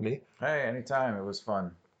along with me, Hey, anytime. It was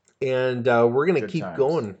fun. and we're gonna Good keep times.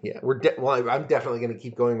 going. Yeah, I'm definitely gonna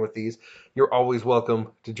keep going with these. You're always welcome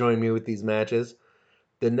to join me with these matches.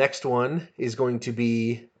 The next one is going to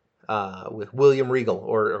be with William Regal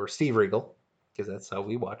or Steve Regal, because that's how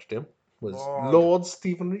we watched him. Was Lord, Lord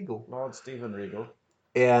Stephen Regal. Lord Stephen Regal.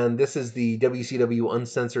 And this is the WCW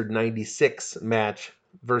Uncensored 96 match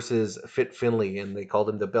versus Fit Finlay, and they called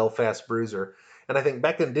him the Belfast Bruiser. And I think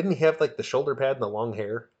back then, didn't he have like the shoulder pad and the long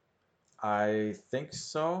hair? I think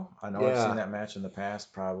so. I know I've seen Yeah. that match in the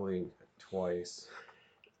past, probably twice.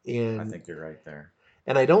 I And think you're right there.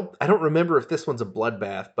 I don't remember if this one's a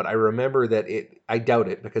bloodbath, but I remember that I doubt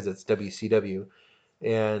it because it's WCW,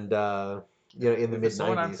 and in the If it's mid the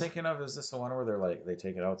one I'm '90s. thinking of, is this the one where they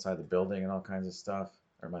take it outside the building and all kinds of stuff?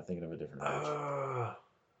 Or am I thinking of a different match?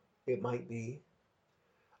 It might be.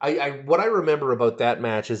 I what I remember about that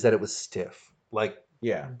match is that it was stiff, like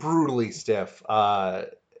Yeah, brutally stiff. And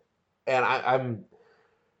I'm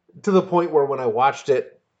to the point where when I watched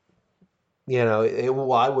it,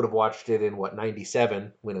 I would have watched it in what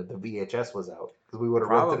 '97 when the VHS was out because we would have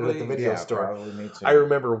rented it at the probably. video Yeah, store. probably me I too.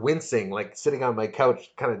 remember wincing, like sitting on my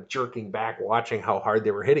couch, kind of jerking back, watching how hard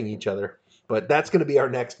they were hitting each other. But that's going to be our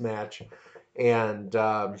next match, and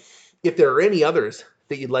if there are any others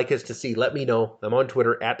that you'd like us to see, let me know. I'm on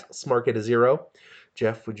Twitter at SmarkAt0.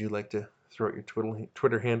 Jeff, would you like to throw out your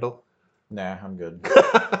Twitter handle? Nah, I'm good.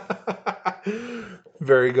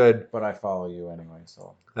 Very good. But I follow you anyway,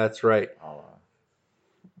 so That's right. I'll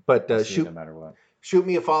But I'll see it no matter what. shoot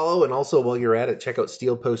me a follow, and also while you're at it, check out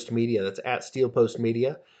Steel Post Media. That's at Steel Post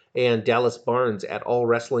Media, and Dallas Barnes at All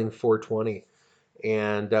Wrestling 420.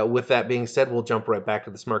 And with that being said, we'll jump right back to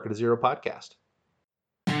the Smart to Zero podcast.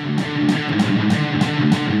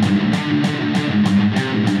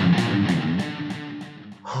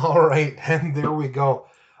 All right, and there we go.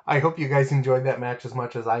 I hope you guys enjoyed that match as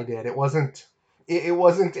much as I did. It wasn't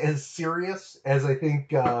as serious as I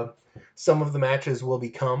think some of the matches will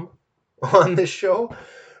become on this show,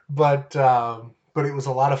 but it was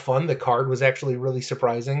a lot of fun. The card was actually really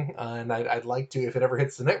surprising, and I'd like to, if it ever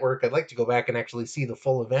hits the network, I'd like to go back and actually see the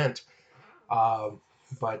full event.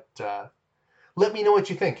 But let me know what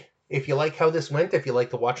you think. If you like how this went, if you like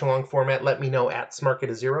the watch along format, let me know at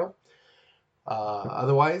SmarkAt0.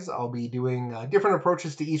 Otherwise, I'll be doing different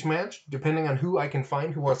approaches to each match, depending on who I can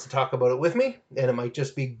find who wants to talk about it with me, and it might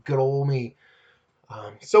just be good old me.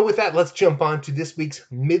 So with that, let's jump on to this week's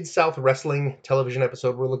Mid-South Wrestling television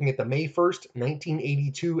episode. We're looking at the May 1st,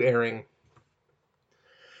 1982 airing.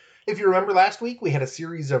 If you remember last week, we had a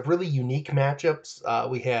series of really unique matchups.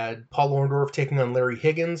 We had Paul Orndorff taking on Larry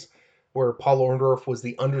Higgins. where Paul Orndorff was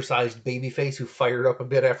the undersized babyface who fired up a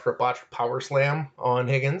bit after a botched power slam on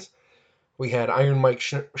Higgins. We had Iron Mike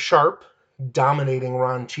Sharp dominating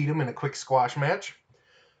Ron Cheatham in a quick squash match.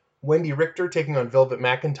 Wendy Richter taking on Velvet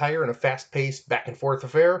McIntyre in a fast-paced back-and-forth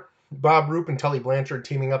affair. Bob Roop and Tully Blanchard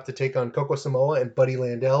teaming up to take on Coco Samoa and Buddy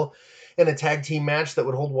Landel in a tag team match that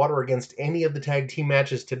would hold water against any of the tag team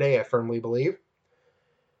matches today, I firmly believe.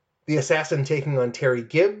 The Assassin taking on Terry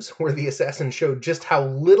Gibbs, where the Assassin showed just how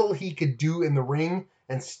little he could do in the ring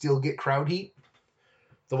and still get crowd heat.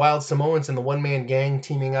 The Wild Samoans and the One Man Gang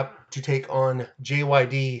teaming up to take on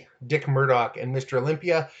JYD, Dick Murdoch, and Mr.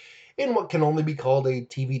 Olympia in what can only be called a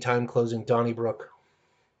TV time closing Donnybrook.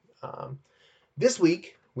 This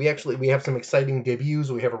week, we have some exciting debuts.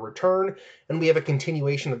 We have a return, and we have a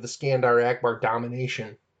continuation of the Skandar Akbar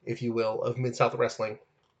domination, if you will, of Mid-South Wrestling.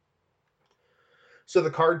 So the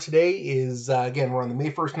card today is, again, we're on the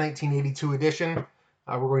May 1st, 1982 edition.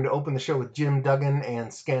 We're going to open the show with Jim Duggan and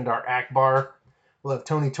Skandar Akbar. We'll have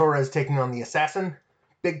Tony Torres taking on the Assassin,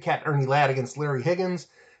 Big Cat Ernie Ladd against Larry Higgins,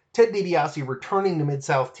 Ted DiBiase returning to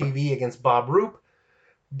Mid-South TV against Bob Roop,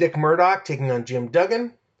 Dick Murdoch taking on Jim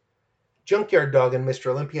Duggan, Junkyard Dog and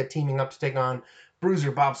Mr. Olympia teaming up to take on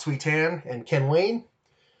Bruiser Bob Sweetan and Ken Wayne,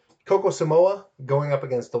 Coco Samoa going up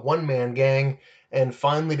against the One Man Gang, and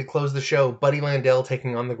finally to close the show, Buddy Landel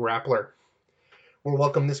taking on the Grappler. We're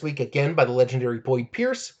welcomed this week again by the legendary Boyd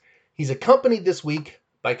Pierce. He's accompanied this week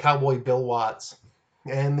by Cowboy Bill Watts.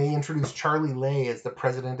 And they introduced Charlie Lay as the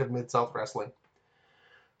president of Mid-South Wrestling.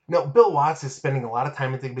 Now, Bill Watts is spending a lot of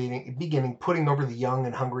time at the beginning putting over the young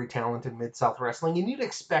and hungry talent in Mid-South Wrestling, and you'd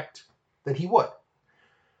expect that he would.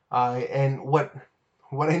 And what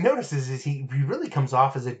I notice is he really comes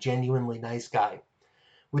off as a genuinely nice guy,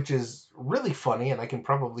 which is really funny, and I can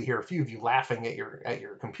probably hear a few of you laughing at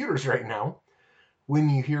your computers right now when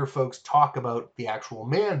you hear folks talk about the actual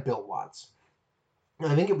man, Bill Watts.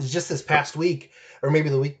 I think it was just this past week, or maybe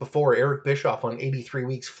the week before, Eric Bischoff on 83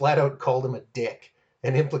 Weeks flat out called him a dick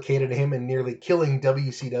and implicated him in nearly killing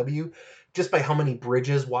WCW just by how many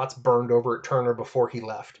bridges Watts burned over at Turner before he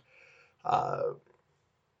left.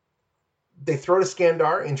 They throw to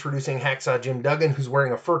Skandar, introducing Hacksaw Jim Duggan, who's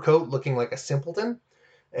wearing a fur coat looking like a simpleton.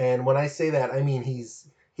 And when I say that, I mean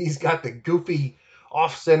he's got the goofy,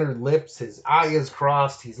 off-centered lips, his eye is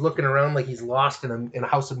crossed, he's looking around like he's lost in a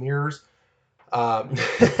house of mirrors. Mouth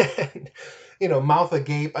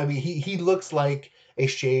agape. I mean, he looks like a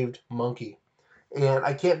shaved monkey, and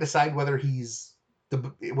I can't decide whether he's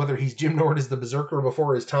Jim Nord the Berserker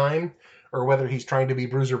before his time, or whether he's trying to be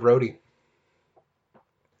Bruiser Brody.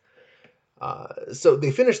 So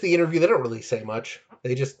they finish the interview. They don't really say much.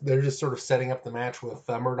 They're just sort of setting up the match with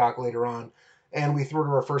Murdoch later on, and we throw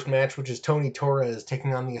to our first match, which is Tony Torres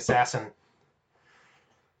taking on the Assassin.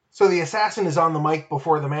 So the Assassin is on the mic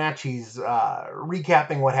before the match. He's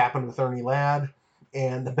recapping what happened with Ernie Ladd,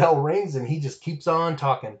 and the bell rings, and he just keeps on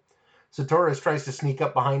talking. So Torres tries to sneak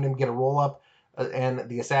up behind him, get a roll-up, and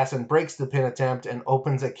the Assassin breaks the pin attempt and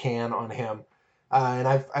opens a can on him. And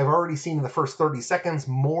I've already seen in the first 30 seconds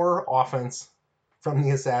more offense from the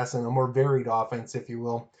Assassin, a more varied offense, if you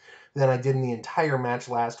will, than I did in the entire match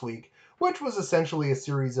last week, which was essentially a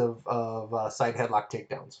series of side headlock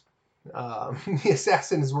takedowns. The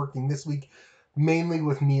Assassin is working this week mainly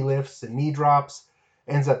with knee lifts and knee drops,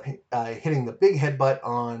 ends up hitting the big headbutt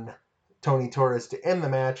on Tony Torres to end the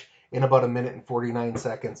match in about 1 minute and 49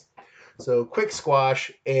 seconds. So quick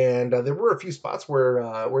squash, and there were a few spots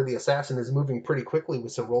where the Assassin is moving pretty quickly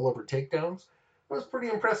with some rollover takedowns. It was pretty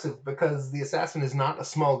impressive because the Assassin is not a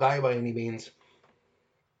small guy by any means.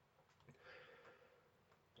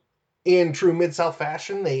 In true Mid-South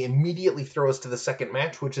fashion, they immediately throw us to the second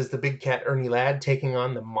match, which is the Big Cat Ernie Ladd taking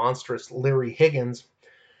on the monstrous Larry Higgins.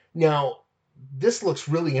 Now, this looks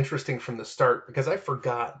really interesting from the start because I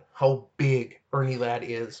forgot how big Ernie Ladd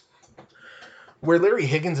is. Where Larry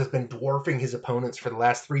Higgins has been dwarfing his opponents for the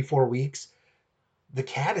last 3-4 weeks, the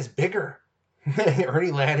Cat is bigger.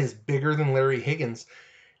 Ernie Ladd is bigger than Larry Higgins,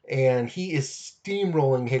 and he is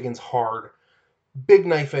steamrolling Higgins hard. Big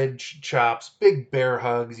knife edge chops, big bear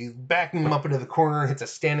hugs. He's backing him up into the corner, hits a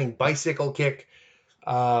standing bicycle kick.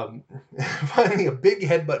 Finally, a big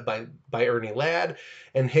headbutt by Ernie Ladd,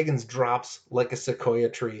 and Higgins drops like a sequoia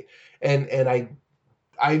tree. And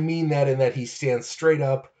I mean that in that he stands straight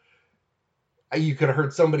up. You could have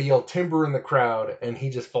heard somebody yell timber in the crowd, and he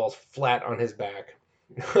just falls flat on his back.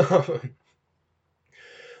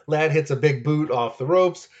 Ladd hits a big boot off the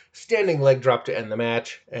ropes, standing leg drop to end the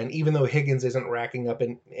match, and even though Higgins isn't racking up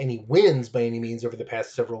any wins by any means over the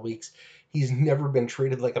past several weeks, he's never been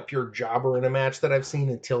treated like a pure jobber in a match that I've seen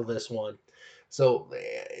until this one. So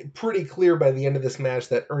pretty clear by the end of this match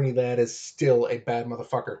that Ernie Ladd is still a bad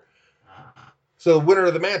motherfucker. So the winner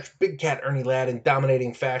of the match, Big Cat Ernie Ladd, in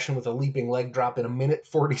dominating fashion with a leaping leg drop in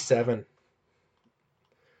 1:47.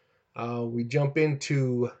 We jump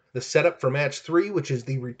into the setup for match 3, which is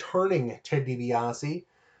the returning Ted DiBiase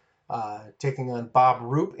taking on Bob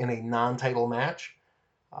Roop in a non-title match.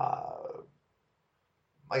 Like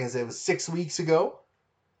I said, it was 6 weeks ago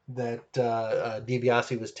that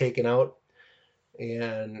DiBiase was taken out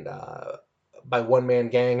and by One Man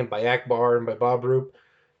Gang and by Akbar and by Bob Roop.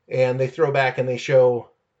 And they throw back and they show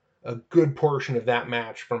a good portion of that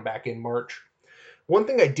match from back in March. One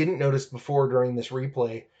thing I didn't notice before during this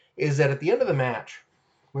replay is that at the end of the match,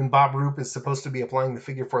 when Bob Roop is supposed to be applying the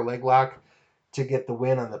figure 4 leg lock to get the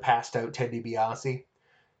win on the passed out Ted DiBiase,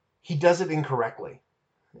 he does it incorrectly.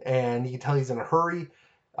 And you can tell he's in a hurry.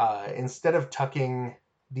 Instead of tucking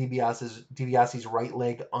DiBiase's right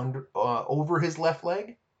leg over his left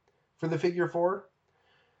leg for the figure 4,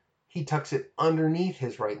 he tucks it underneath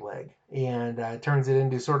his right leg and turns it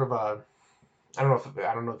into sort of a, I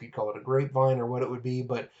don't know if you'd call it a grapevine or what it would be,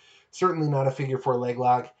 but certainly not a figure 4 leg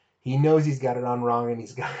lock. He knows he's got it on wrong, and he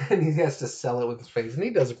has to sell it with his face, and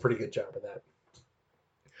he does a pretty good job of that.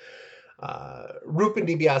 Roop and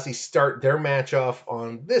DiBiase start their match off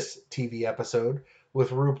on this TV episode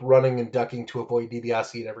with Roop running and ducking to avoid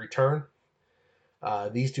DiBiase at every turn.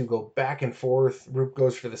 These two go back and forth. Roop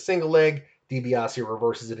goes for the single leg. DiBiase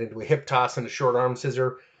reverses it into a hip toss and a short arm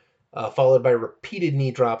scissor, followed by repeated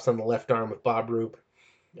knee drops on the left arm of Bob Roop.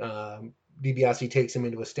 DiBiase takes him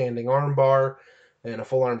into a standing arm bar and a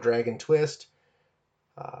full arm dragon twist.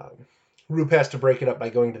 Roop has to break it up by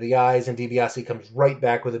going to the eyes, and DiBiase comes right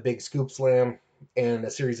back with a big scoop slam and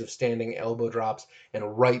a series of standing elbow drops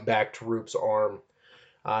and right back to Roop's arm.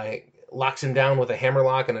 Locks him down with a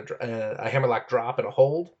hammerlock and a hammerlock drop and a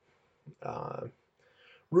hold.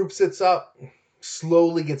 Roop sits up,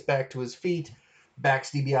 slowly gets back to his feet,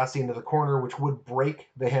 backs DiBiase into the corner, which would break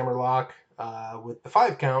the hammerlock with the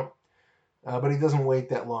 5 count, but he doesn't wait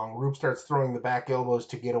that long. Roop starts throwing the back elbows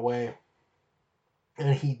to get away.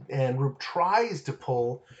 And Roop tries to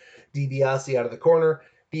pull DiBiase out of the corner.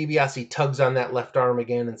 DiBiase tugs on that left arm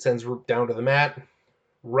again and sends Roop down to the mat,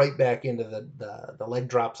 right back into the leg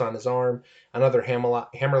drops on his arm, another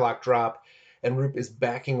hammerlock drop, and Roop is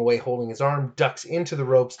backing away, holding his arm, ducks into the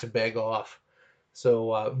ropes to beg off.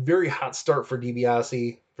 So very hot start for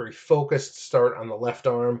DiBiase, very focused start on the left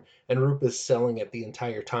arm, and Roop is selling it the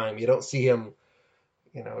entire time. You don't see him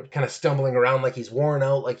kind of stumbling around like he's worn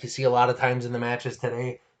out, like you see a lot of times in the matches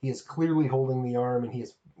today. He is clearly holding the arm, and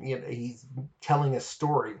he's telling a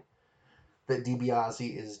story that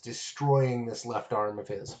DiBiase is destroying this left arm of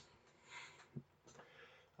his.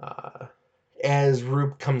 As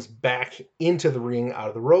Roop comes back into the ring out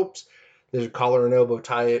of the ropes, there's a collar and elbow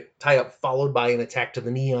tie up, followed by an attack to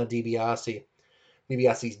the knee on DiBiase.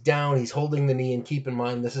 DiBiase's down, he's holding the knee, and keep in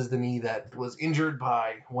mind this is the knee that was injured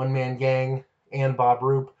by One Man Gang and Bob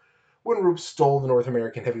Roop when Roop stole the North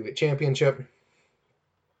American Heavyweight Championship.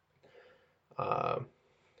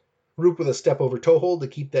 Roop with a step over toe hold to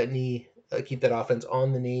keep that offense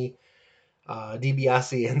on the knee.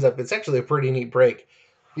 DiBiase ends up, it's actually a pretty neat break.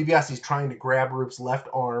 DiBiase's trying to grab Roop's left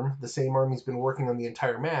arm, the same arm he's been working on the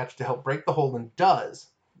entire match, to help break the hold, and does,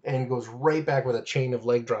 and goes right back with a chain of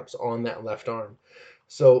leg drops on that left arm.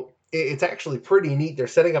 So it's actually pretty neat. They're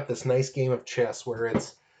setting up this nice game of chess where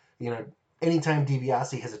it's, anytime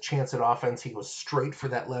DiBiase has a chance at offense, he goes straight for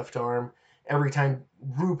that left arm. Every time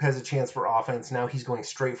Roop has a chance for offense, now he's going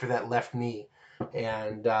straight for that left knee.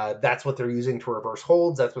 And that's what they're using to reverse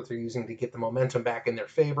holds. That's what they're using to get the momentum back in their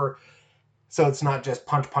favor. So it's not just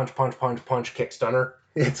punch, punch, punch, punch, punch, kick, stunner.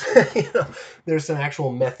 It's there's some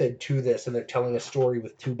actual method to this, and they're telling a story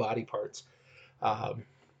with 2 body parts.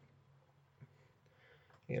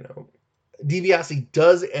 DiBiase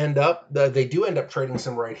does they do end up trading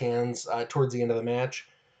some right hands towards the end of the match.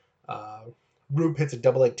 Roop hits a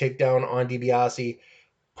double leg takedown on DiBiase,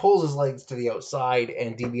 pulls his legs to the outside,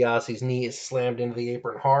 and DiBiase's knee is slammed into the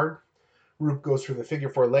apron hard. Roop goes for the figure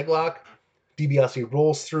 4 leg lock. DiBiase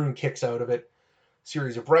rolls through and kicks out of it.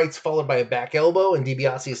 Series of rights followed by a back elbow, and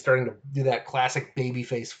DiBiase is starting to do that classic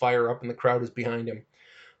babyface fire up, and the crowd is behind him.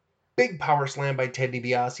 Big power slam by Ted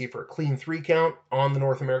DiBiase for a clean 3 count on the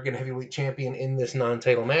North American Heavyweight Champion in this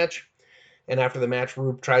non-title match. And after the match,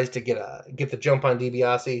 Roop tries to get the jump on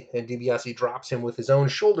DiBiase, and DiBiase drops him with his own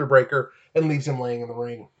shoulder breaker and leaves him laying in the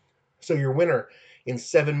ring. So your winner in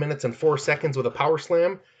 7 minutes and 4 seconds with a power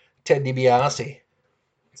slam, Ted DiBiase.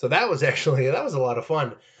 So that was a lot of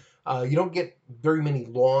fun. You don't get very many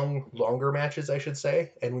longer matches, I should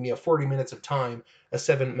say. And when you have 40 minutes of time, a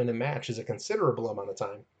 7-minute match is a considerable amount of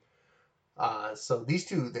time. So these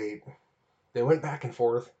two, they went back and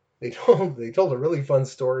forth. They told a really fun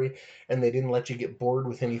story, and they didn't let you get bored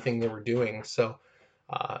with anything they were doing. So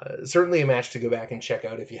certainly a match to go back and check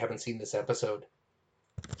out if you haven't seen this episode.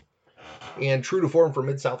 And true to form for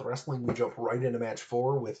Mid-South Wrestling, we jump right into match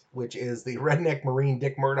 4, which is the Redneck Marine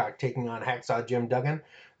Dick Murdoch taking on Hacksaw Jim Duggan.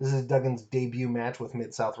 This is Duggan's debut match with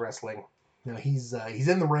Mid-South Wrestling. Now he's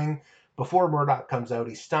in the ring before Murdoch comes out.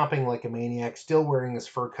 He's stomping like a maniac, still wearing his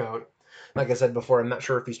fur coat. Like I said before, I'm not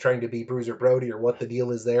sure if he's trying to be Bruiser Brody or what the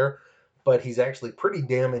deal is there, but he's actually pretty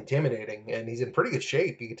damn intimidating, and he's in pretty good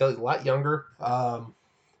shape. You can tell he's a lot younger. You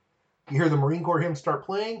hear the Marine Corps hymn start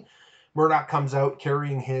playing. Murdoch comes out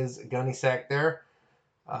carrying his gunny sack there.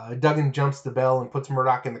 Duggan jumps the bell and puts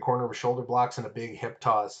Murdoch in the corner with shoulder blocks and a big hip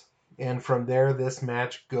toss. And from there, this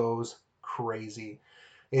match goes crazy.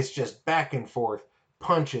 It's just back and forth.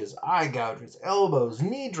 Punches, eye gouges, elbows,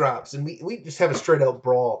 knee drops, and we just have a straight out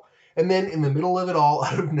brawl. And then in the middle of it all,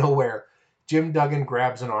 out of nowhere, Jim Duggan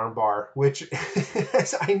grabs an armbar, which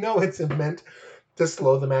I know it's meant to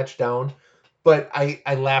slow the match down, but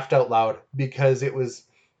I laughed out loud because it was,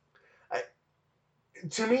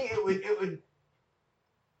 to me,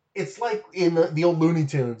 it's like in the old Looney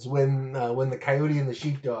Tunes when the coyote and the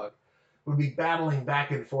sheepdog would be battling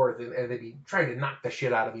back and forth, and they'd be trying to knock the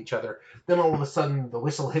shit out of each other. Then all of a sudden, the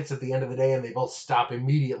whistle hits at the end of the day, and they both stop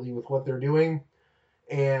immediately with what they're doing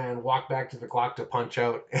and walk back to the clock to punch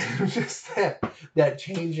out. And it was just that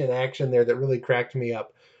change in action there that really cracked me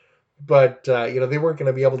up. But they weren't going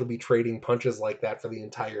to be able to be trading punches like that for the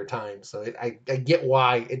entire time. So I get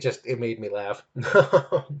why it made me laugh.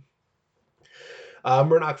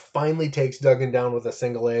 Murdoch finally takes Duggan down with a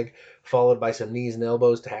single leg, followed by some knees and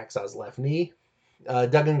elbows to Hacksaw's left knee.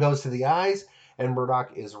 Duggan goes to the eyes, and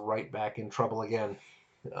Murdoch is right back in trouble again.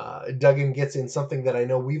 Duggan gets in something that I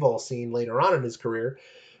know we've all seen later on in his career,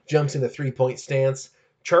 jumps in a 3-point stance,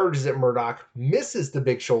 charges at Murdoch, misses the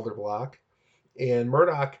big shoulder block, and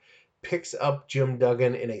Murdoch picks up Jim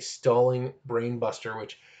Duggan in a stalling brainbuster,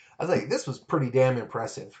 which I was like, this was pretty damn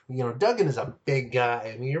impressive. Duggan is a big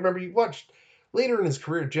guy. I mean, you remember you watched later in his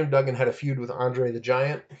career, Jim Duggan had a feud with Andre the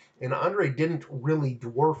Giant, and Andre didn't really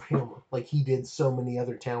dwarf him like he did so many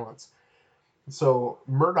other talents. So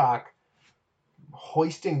Murdoch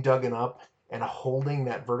hoisting Duggan up and holding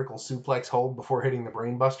that vertical suplex hold before hitting the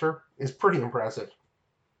brainbuster is pretty impressive.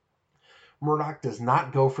 Murdoch does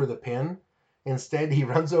not go for the pin. Instead, he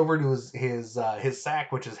runs over to his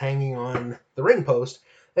sack, which is hanging on the ring post,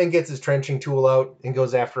 and gets his trenching tool out and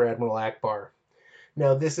goes after Admiral Akbar.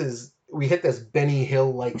 Now, we hit this Benny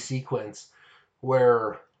Hill-like sequence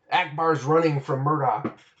where Akbar's running from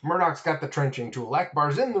Murdoch. Murdoch's got the trenching tool.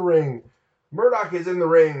 Akbar's in the ring. Murdoch is in the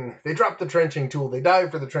ring. They drop the trenching tool. They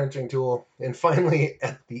dive for the trenching tool. And finally,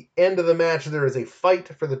 at the end of the match, there is a fight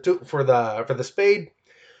for the spade.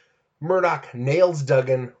 Murdoch nails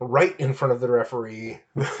Duggan right in front of the referee.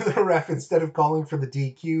 The ref, instead of calling for the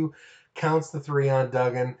DQ, counts the 3 on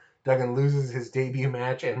Duggan. Duggan loses his debut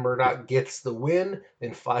match, and Murdoch gets the win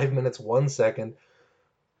in 5 minutes 1 second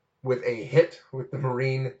with a hit with the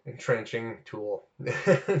Marine entrenching tool.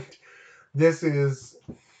 And this is,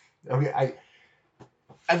 I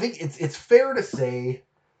think it's fair to say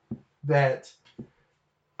that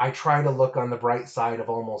I try to look on the bright side of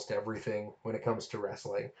almost everything when it comes to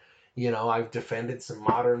wrestling. I've defended some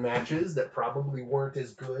modern matches that probably weren't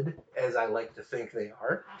as good as I like to think they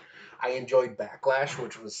are. I enjoyed Backlash,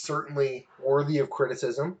 which was certainly worthy of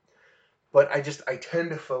criticism, but I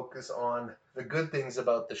tend to focus on the good things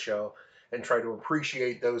about the show and try to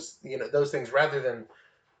appreciate those things rather than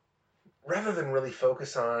really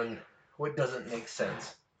focus on what doesn't make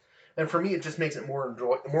sense. And for me, it just makes it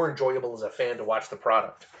more enjoyable as a fan to watch the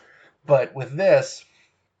product. But with this,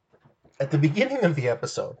 at the beginning of the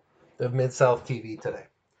episode of Mid-South TV today,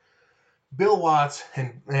 Bill Watts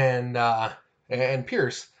and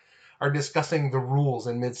Pierce are discussing the rules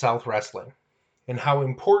in Mid-South Wrestling and how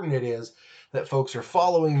important it is that folks are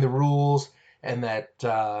following the rules, and that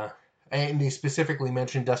and they specifically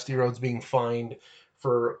mentioned Dusty Rhodes being fined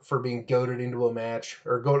for being goaded into a match,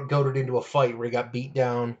 or goaded into a fight where he got beat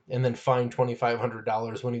down and then fined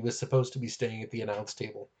 $2,500 when he was supposed to be staying at the announce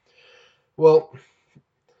table. Well,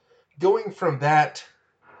 going from that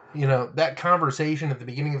conversation at the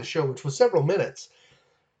beginning of the show, which was several minutes,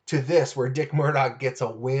 to this, where Dick Murdoch gets a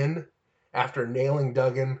win after nailing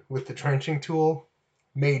Duggan with the trenching tool,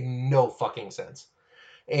 made no fucking sense.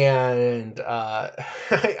 And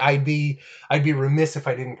I'd be remiss if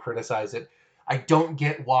I didn't criticize it. I don't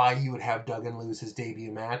get why you would have Duggan lose his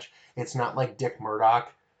debut match. It's not like Dick Murdoch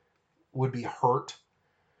would be hurt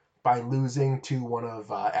by losing to one of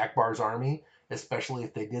Akbar's army, especially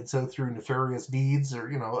if they did so through nefarious deeds or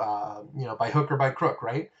by hook or by crook,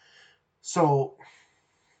 right? So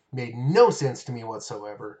made no sense to me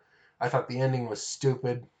whatsoever. I thought the ending was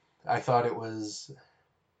stupid. I thought it was,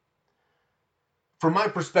 from my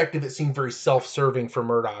perspective, it seemed very self-serving for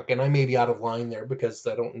Murdoch, and I may be out of line there because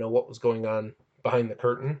I don't know what was going on behind the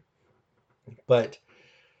curtain. But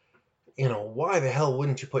why the hell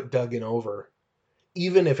wouldn't you put Duggan over?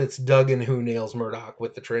 Even if it's Duggan who nails Murdoch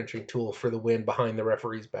with the trenching tool for the win behind the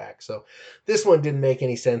referee's back. So this one didn't make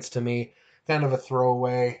any sense to me. Kind of a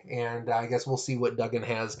throwaway, and I guess we'll see what Duggan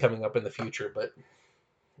has coming up in the future. But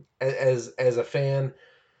as a fan,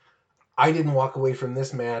 I didn't walk away from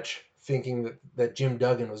this match thinking that Jim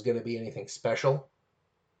Duggan was going to be anything special.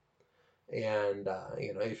 And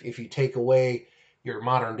if you take away your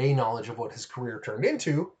modern day knowledge of what his career turned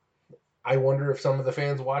into, I wonder if some of the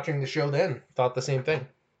fans watching the show then thought the same thing.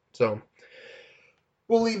 So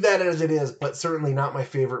we'll leave that as it is, but certainly not my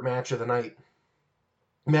favorite match of the night.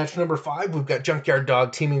 Match number 5, we've got Junkyard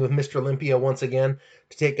Dog teaming with Mr. Olympia once again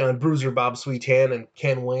to take on Bruiser Bob Sweetan and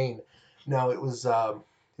Ken Wayne. Now,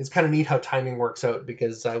 it's kind of neat how timing works out,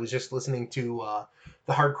 because I was just listening to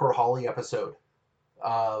the Hardcore Holly episode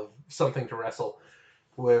of Something to Wrestle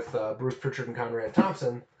with Bruce Pritchard and Conrad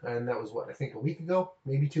Thompson, and that was, I think a week ago,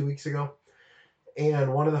 maybe 2 weeks ago.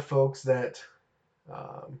 And one of the folks that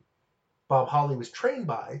Bob Holly was trained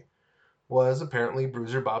by was apparently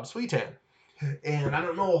Bruiser Bob Sweetan. And I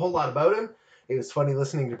don't know a whole lot about him. It was funny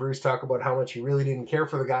listening to Bruce talk about how much he really didn't care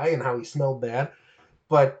for the guy and how he smelled bad.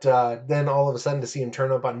 But then all of a sudden to see him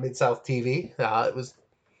turn up on Mid-South TV, it was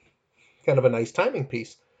kind of a nice timing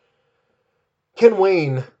piece. Ken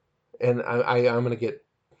Wayne, and I'm gonna get,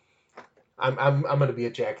 I'm gonna be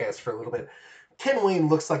a jackass for a little bit. Ken Wayne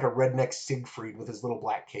looks like a redneck Siegfried with his little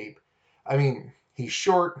black cape. I mean, he's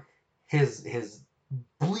short. His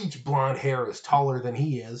bleach blonde hair is taller than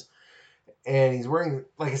he is. And he's wearing,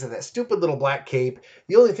 like I said, that stupid little black cape.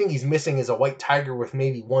 The only thing he's missing is a white tiger with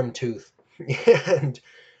maybe one tooth. And,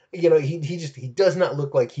 he does not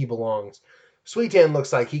look like he belongs. Sweetan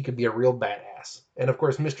looks like he could be a real badass. And, of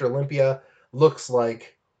course, Mr. Olympia looks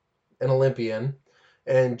like an Olympian.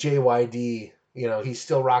 And JYD, he's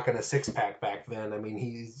still rocking a six-pack back then. I mean,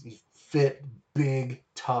 he's fit, big,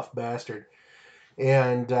 tough bastard.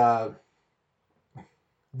 And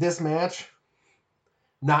this match,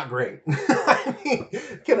 not great. I mean,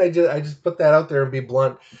 I just put that out there and be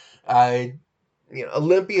blunt?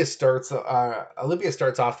 Olympia starts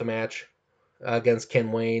off the match against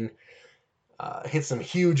Ken Wayne. Hits some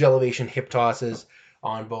huge elevation hip tosses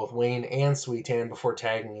on both Wayne and Sweetan before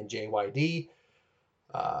tagging in JYD.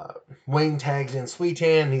 Wayne tags in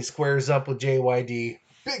Sweetan. He squares up with JYD.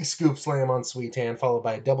 Big scoop slam on Sweetan, followed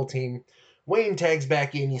by a double team. Wayne tags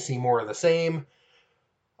back in. You see more of the same.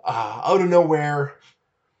 Out of nowhere,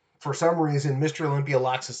 for some reason, Mr. Olympia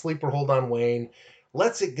locks a sleeper hold on Wayne,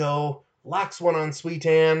 lets it go, locks one on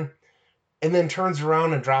Sweetan, and then turns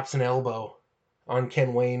around and drops an elbow on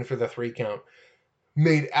Ken Wayne for the 3 count.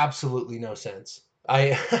 Made absolutely no sense.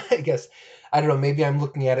 I guess, I don't know, maybe I'm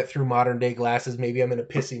looking at it through modern day glasses. Maybe I'm in a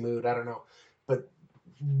pissy mood. I don't know. But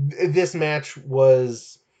this match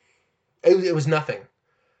was, it was nothing.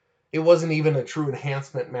 It wasn't even a true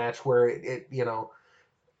enhancement match where it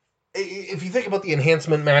if you think about the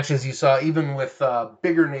enhancement matches you saw, even with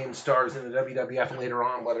bigger name stars in the WWF later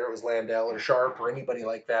on, whether it was Landel or Sharp or anybody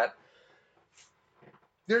like that,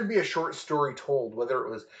 there'd be a short story told, whether it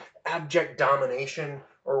was abject domination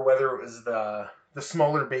or whether it was the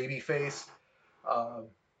smaller baby face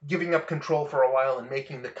giving up control for a while and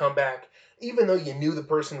making the comeback. Even though you knew the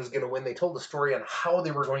person was going to win, they told a story on how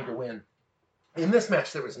they were going to win. In this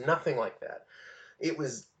match, there was nothing like that. It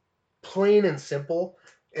was plain and simple.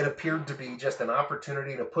 It appeared to be just an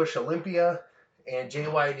opportunity to push Olympia and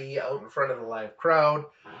JYD out in front of the live crowd,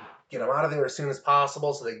 get them out of there as soon as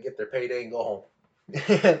possible so they can get their payday and go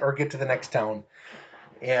home or get to the next town.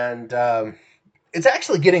 And it's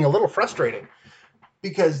actually getting a little frustrating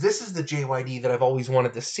because this is the JYD that I've always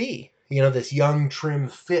wanted to see. This young, trim,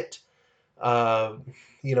 fit,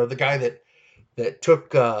 the guy that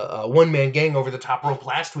took a one-man gang over the top rope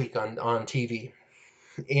last week on TV.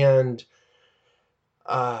 And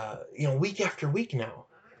week after week now,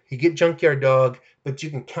 you get Junkyard Dog, but you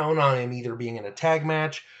can count on him either being in a tag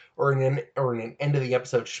match or in an end of the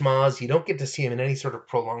episode schmaz. You don't get to see him in any sort of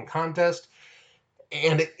prolonged contest,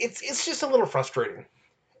 and it's just a little frustrating.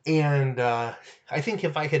 And I think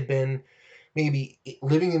if I had been maybe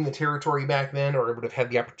living in the territory back then, or would have had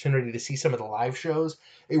the opportunity to see some of the live shows,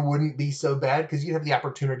 it wouldn't be so bad because you'd have the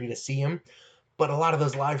opportunity to see him. But a lot of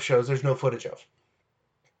those live shows, there's no footage of.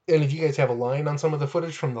 And if you guys have a line on some of the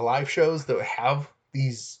footage from the live shows that have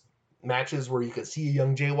these matches where you could see a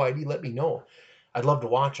young JYD, let me know. I'd love to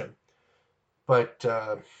watch him. But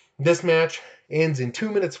this match ends in 2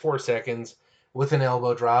 minutes 4 seconds with an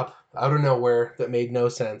elbow drop out of nowhere that made no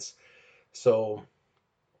sense. So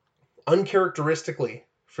uncharacteristically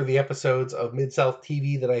for the episodes of Mid-South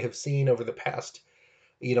TV that I have seen over the past,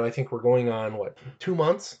 I think we're going on, 2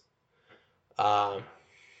 months? Uh,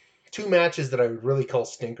 two matches that I would really call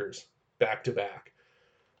stinkers back to back.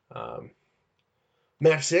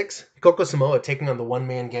 Match 6, Coco Samoa taking on the One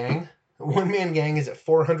Man Gang. The One Man Gang is at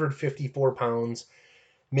 454 pounds,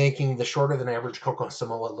 making the shorter than average Coco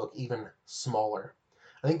Samoa look even smaller.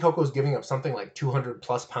 I think Coco's giving up something like 200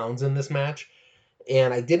 plus pounds in this match,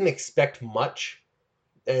 and I didn't expect much,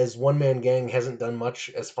 as One Man Gang hasn't done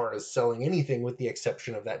much as far as selling anything with the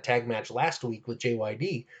exception of that tag match last week with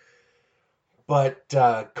JYD. But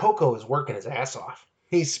Coco is working his ass off.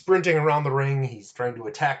 He's sprinting around the ring. He's trying to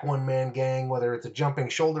attack One Man Gang, whether it's a jumping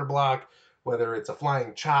shoulder block, whether it's a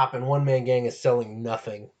flying chop, and One Man Gang is selling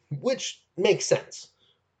nothing, which makes sense.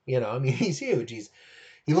 I mean, he's huge.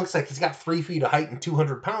 He looks like he's got 3 feet of height and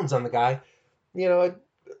 200 pounds on the guy.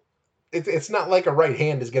 It's not like a right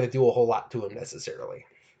hand is going to do a whole lot to him necessarily.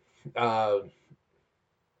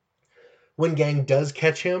 When Gang does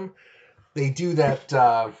catch him, they do that.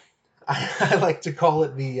 I like to call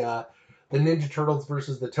it the Ninja Turtles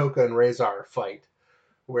versus the Toka and Razor fight,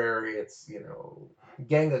 where it's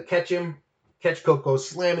Gang will catch him, catch Coco,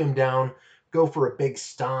 slam him down, go for a big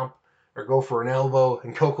stomp or go for an elbow,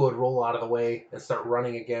 and Coco would roll out of the way and start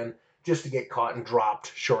running again, just to get caught and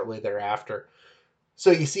dropped shortly thereafter.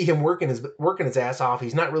 So you see him working his ass off.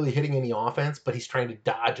 He's not really hitting any offense, but he's trying to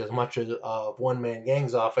dodge as much of One Man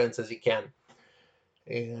Gang's offense as he can.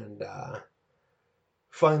 And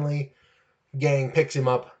finally, Gang picks him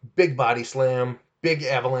up, big body slam, big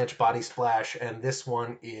avalanche body splash, and this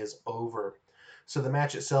one is over. So the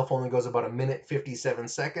match itself only goes about 1 minute 57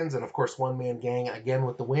 seconds, and of course, One Man Gang again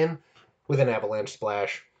with the win with an avalanche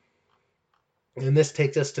splash. And this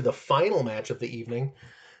takes us to the final match of the evening,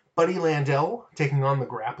 Buddy Landel taking on the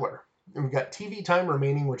Grappler. And we've got TV time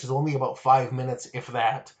remaining, which is only about 5 minutes, if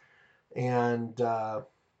that. And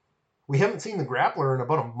we haven't seen the Grappler in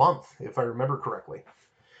about a month, if I remember correctly.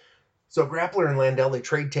 So Grappler and Landel, they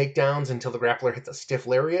trade takedowns until the Grappler hits a stiff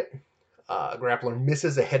lariat. Grappler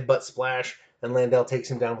misses a headbutt splash, and Landel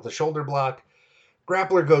takes him down with a shoulder block.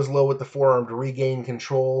 Grappler goes low with the forearm to regain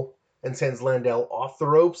control and sends Landel off the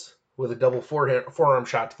ropes with a double forearm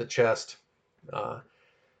shot to the chest.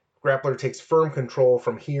 Grappler takes firm control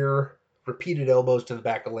from here, repeated elbows to the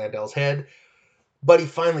back of Landel's head. Buddy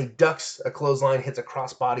finally ducks a clothesline, hits a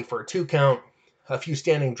crossbody for a 2 count, a few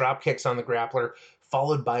standing drop kicks on the Grappler,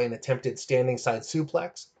 followed by an attempted standing side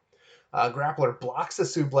suplex. Grappler blocks the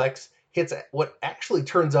suplex, hits what actually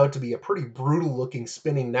turns out to be a pretty brutal looking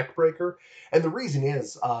spinning neck breaker. And the reason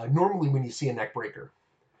is, normally when you see a neck breaker,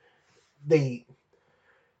 this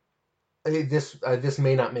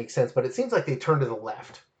may not make sense, but it seems like they turn to the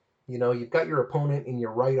left. You've got your opponent in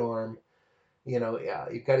your right arm.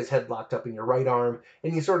 You've got his head locked up in your right arm,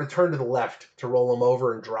 and you sort of turn to the left to roll him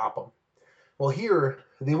over and drop him. Well, here,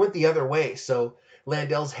 they went the other way, so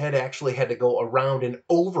Landel's head actually had to go around and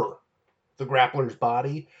over the Grappler's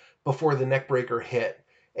body before the neckbreaker hit.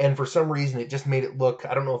 And for some reason, it just made it look,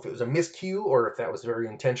 I don't know if it was a miscue or if that was very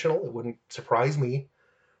intentional. It wouldn't surprise me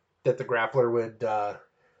that the Grappler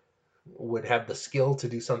would have the skill to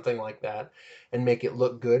do something like that and make it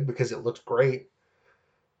look good, because it looked great.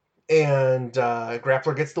 And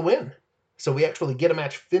Grappler gets the win. So we actually get a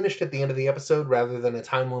match finished at the end of the episode rather than a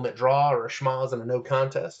time limit draw or a schmoz and a no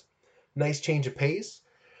contest. Nice change of pace.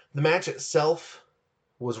 The match itself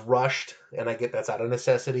was rushed, and I get that's out of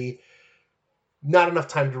necessity. Not enough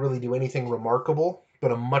time to really do anything remarkable,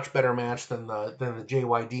 but a much better match than the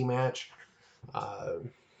JYD match.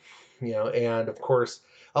 And of course,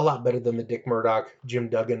 a lot better than the Dick Murdoch Jim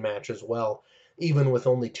Duggan match as well, even with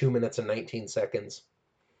only 2 minutes and 19 seconds.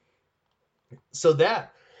 So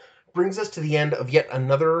that brings us to the end of yet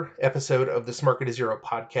another episode of the Smart to Zero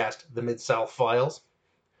podcast, The Mid-South Files.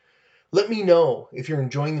 Let me know if you're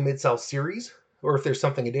enjoying the Mid-South series, or if there's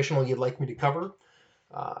something additional you'd like me to cover.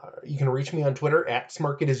 You can reach me on Twitter at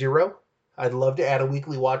SmartGetAZero. I'd love to add a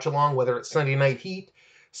weekly watch-along, whether it's Sunday Night Heat,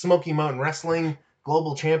 Smoky Mountain Wrestling,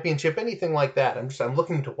 Global Championship, anything like that. I'm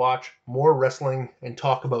looking to watch more wrestling and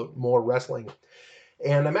talk about more wrestling.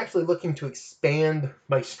 And I'm actually looking to expand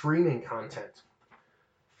my streaming content.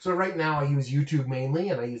 So right now I use YouTube mainly,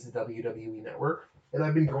 and I use the WWE Network, and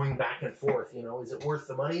I've been going back and forth. Is it worth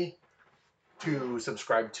the money to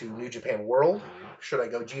subscribe to New Japan World? Should I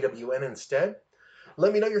go GWN instead?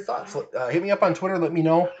 Let me know your thoughts. Hit me up on Twitter. Let me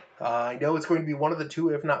know. I know it's going to be one of the two,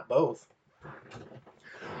 if not both.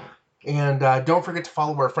 And don't forget to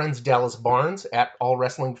follow our friends Dallas Barnes at All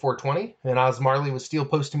Wrestling 420 and Oz Marley with Steel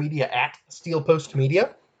Post Media at Steel Post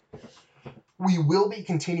Media. We will be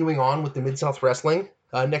continuing on with the Mid-South Wrestling.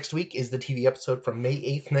 Next week is the TV episode from May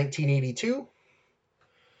 8th, 1982.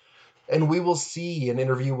 And we will see an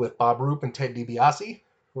interview with Bob Roop and Ted DiBiase.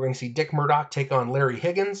 We're going to see Dick Murdoch take on Larry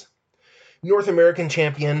Higgins. North American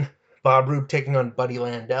champion Bob Roop taking on Buddy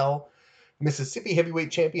Landel. Mississippi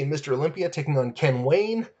heavyweight champion Mr. Olympia taking on Ken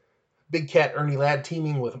Wayne. Big Cat Ernie Ladd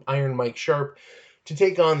teaming with Iron Mike Sharp to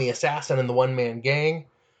take on the Assassin and the One Man Gang.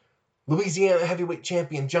 Louisiana heavyweight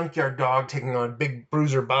champion Junkyard Dog taking on Big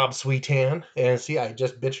Bruiser Bob Sweetan. And see, I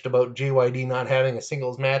just bitched about JYD not having a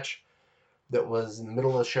singles match that was in the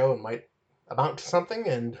middle of the show and might amount to something,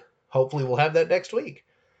 and hopefully we'll have that next week.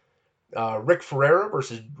 Rick Ferreira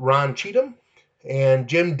versus Ron Cheatham, and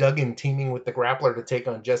Jim Duggan teaming with the Grappler to take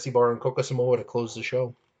on Jesse Barr and Coco Samoa to close the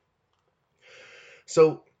show.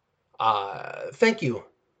 So, thank you.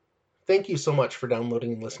 Thank you so much for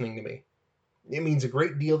downloading and listening to me. It means a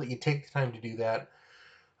great deal that you take the time to do that.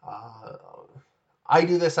 I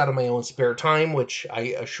do this out of my own spare time, which I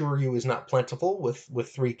assure you is not plentiful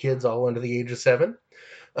with 3 kids all under the age of 7.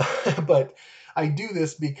 But I do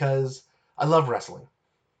this because I love wrestling.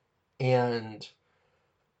 And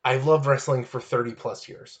I've loved wrestling for 30 plus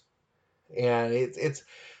years. And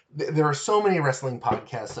there are so many wrestling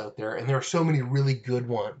podcasts out there, and there are so many really good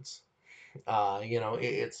ones.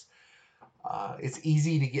 It's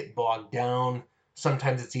easy to get bogged down.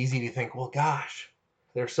 Sometimes it's easy to think, well, gosh,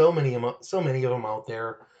 there's so many of them out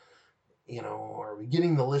there. Are we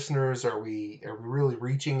getting the listeners? Are we really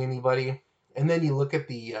reaching anybody? And then you look at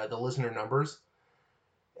the listener numbers,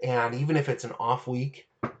 and even if it's an off week,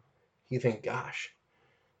 you think, gosh,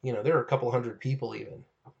 there are a couple hundred people even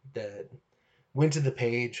that went to the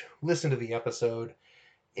page, listened to the episode,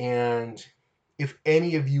 and if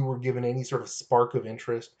any of you were given any sort of spark of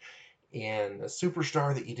interest in a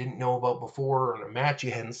superstar that you didn't know about before, or in a match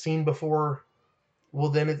you hadn't seen before, well,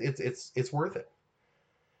 then it's worth it.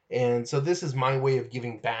 And so this is my way of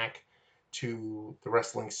giving back to the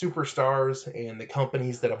wrestling superstars and the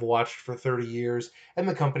companies that I've watched for 30 years and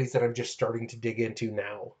the companies that I'm just starting to dig into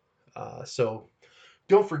now. So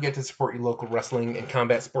don't forget to support your local wrestling and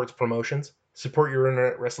combat sports promotions. Support your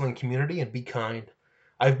internet wrestling community and be kind.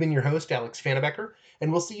 I've been your host, Alex Fannebecker,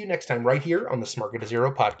 and we'll see you next time right here on the Smart Get to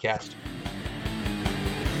Zero podcast.